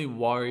 My only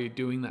worry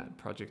doing that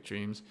project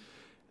streams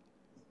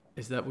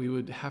is that we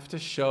would have to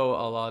show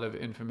a lot of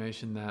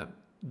information that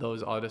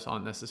those artists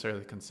aren't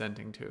necessarily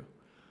consenting to,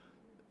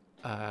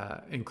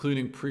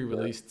 including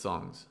pre-released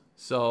songs.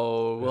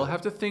 So we'll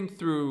have to think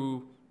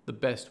through the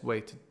best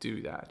way to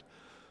do that.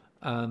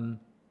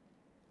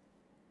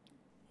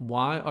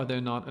 Why are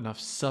there not enough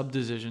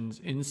subdivisions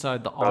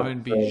inside the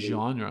R&B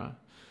genre?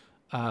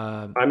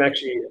 I'm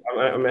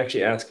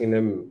actually asking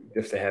them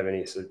if they have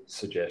any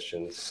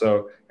suggestions.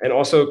 So, and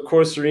also,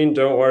 Corserine,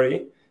 don't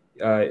worry,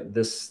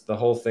 the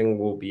whole thing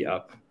will be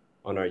up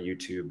on our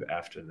YouTube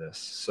after this,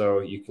 so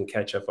you can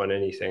catch up on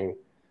anything.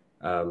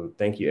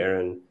 Thank you,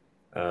 Aaron.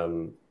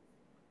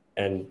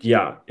 And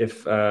yeah,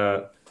 if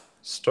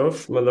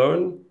Stoff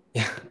Malone,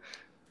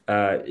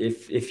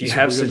 if you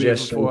have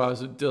suggestions, 4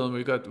 hours with Dylan,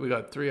 we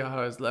got 3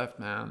 hours left,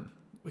 man.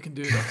 We can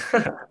do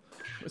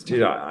this.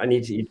 Dude, I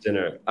need to eat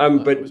dinner.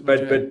 Where's my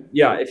tray? But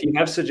yeah, if you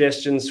have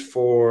suggestions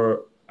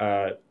for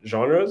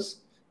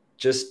genres,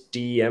 just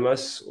DM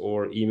us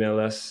or email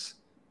us,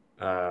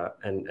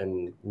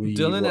 and we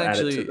Dylan will add it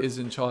actually to the. is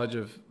in charge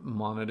of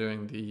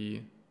monitoring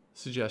the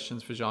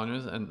suggestions for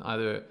genres and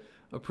either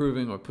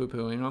approving or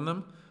poo-pooing on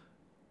them.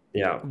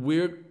 Yeah.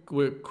 We're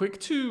quick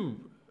to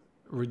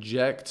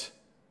reject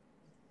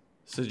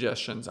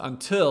suggestions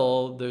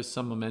until there's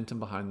some momentum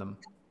behind them.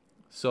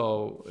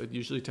 So it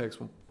usually takes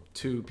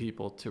 2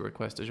 people to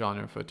request a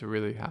genre for it to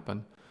really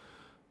happen.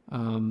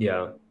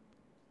 Yeah.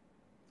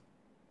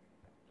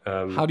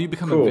 How do you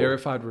become a Cool.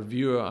 verified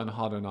reviewer on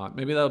Hot or Not?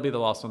 Maybe that'll be the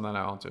last one that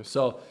I answer.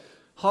 So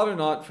Hot or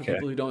Not, for Okay.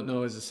 people who don't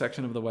know, is a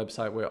section of the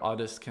website where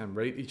artists can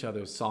rate each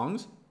other's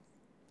songs.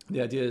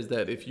 The idea is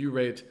that if you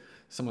rate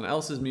someone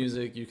else's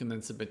music, you can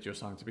then submit your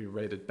song to be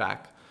rated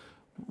back.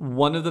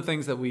 One of the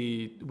things that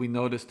we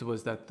noticed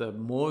was that the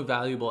more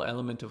valuable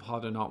element of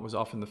Hot or Not was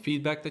often the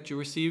feedback that you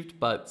received,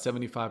 but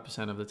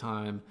 75% of the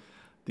time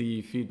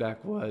the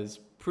feedback was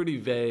pretty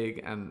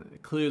vague and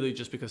clearly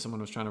just because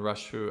someone was trying to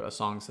rush through a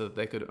song so that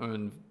they could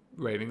earn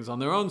ratings on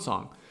their own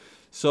song.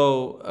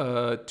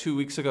 So 2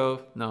 weeks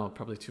ago, no,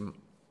 probably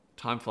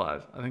time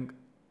flies. I think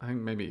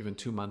maybe even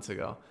 2 months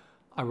ago,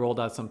 I rolled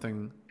out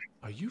something.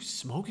 Are you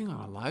smoking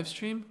on a live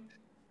stream?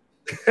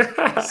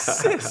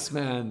 Sis,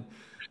 man.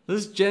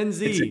 This is Gen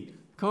Z.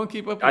 Can't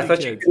keep up with the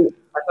kids.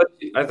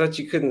 I thought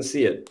you couldn't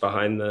see it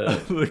behind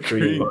the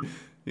green.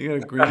 You got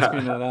a green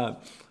screen that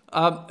out.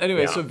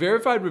 Anyway, Yeah. so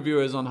verified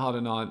reviewers on Hot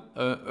or Not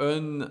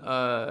earn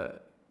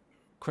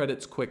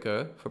credits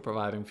quicker for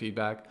providing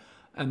feedback.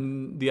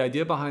 And the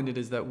idea behind it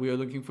is that we are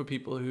looking for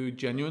people who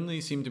genuinely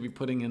seem to be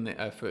putting in the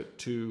effort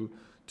to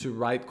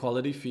write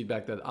quality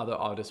feedback that other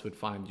artists would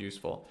find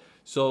useful.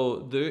 So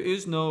there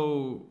is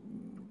no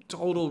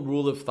total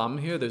rule of thumb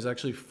here. There's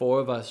actually 4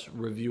 of us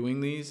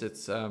reviewing these.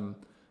 It's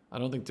I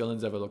don't think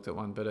Dylan's ever looked at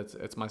one, but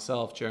it's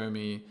myself,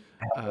 Jeremy,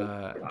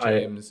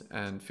 James,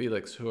 and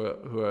Felix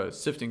who are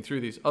sifting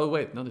through these. Oh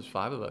wait, no, there's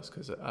 5 of us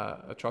because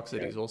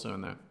Atrocity is also in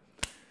there.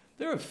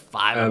 There are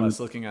 5 of us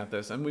looking at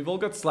this, and we've all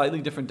got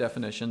slightly different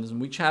definitions, and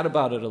we chat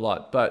about it a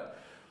lot. But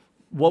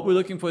what we're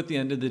looking for at the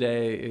end of the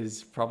day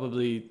is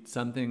probably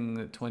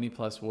something 20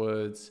 plus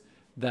words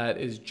that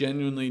is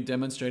genuinely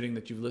demonstrating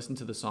that you've listened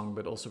to the song,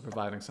 but also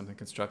providing something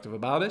constructive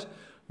about it.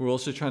 We're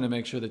also trying to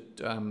make sure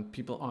that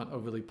people aren't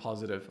overly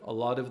positive. A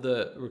lot of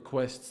the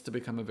requests to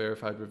become a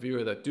verified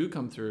reviewer that do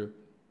come through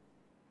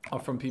are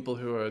from people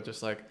who are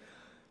just like,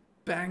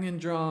 banging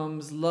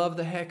drums, love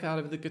the heck out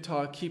of the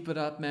guitar, keep it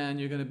up, man,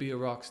 you're going to be a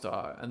rock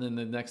star. And then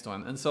the next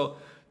one. And so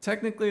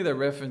technically they're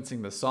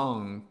referencing the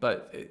song,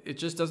 but it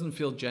just doesn't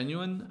feel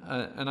genuine.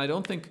 And I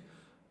don't think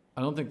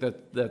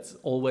that that's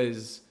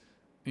always...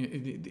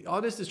 The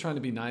artist is trying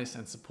to be nice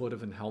and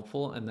supportive and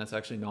helpful, and that's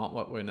actually not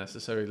what we're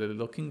necessarily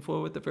looking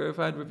for with the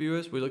verified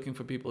reviewers. We're looking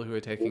for people who are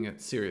taking it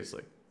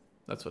seriously.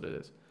 That's what it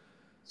is.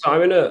 So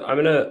I'm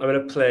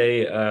gonna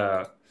play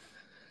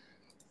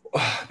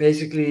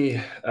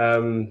basically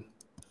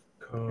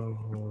we're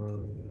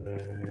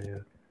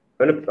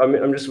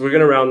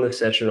gonna round this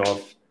session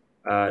off.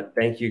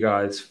 Thank you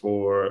guys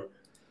for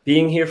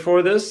being here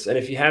for this, and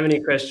if you have any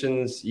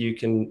questions, you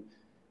can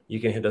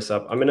hit us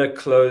up. I'm gonna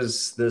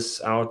close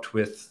this out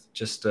with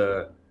just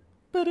a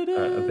bit of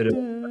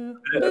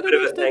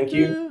a thank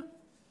you.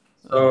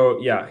 So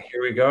yeah,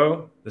 here we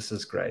go. This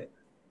is great.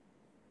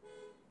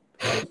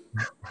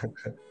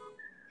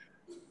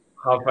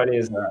 How funny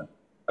is that?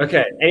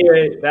 Okay.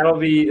 Anyway, that'll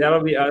be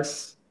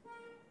us.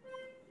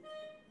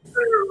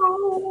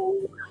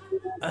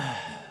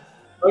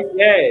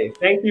 Okay.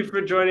 Thank you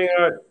for joining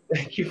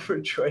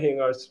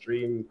our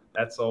stream.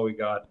 That's all we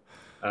got.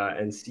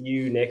 And see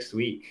you next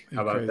week.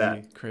 How about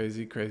that?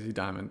 Crazy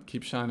diamond.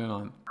 Keep shining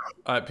on.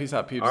 All right, peace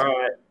out, peeps. All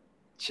right.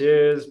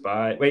 Cheers.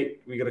 Bye.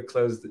 Wait, we gotta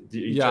close.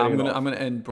 Yeah, I'm gonna end.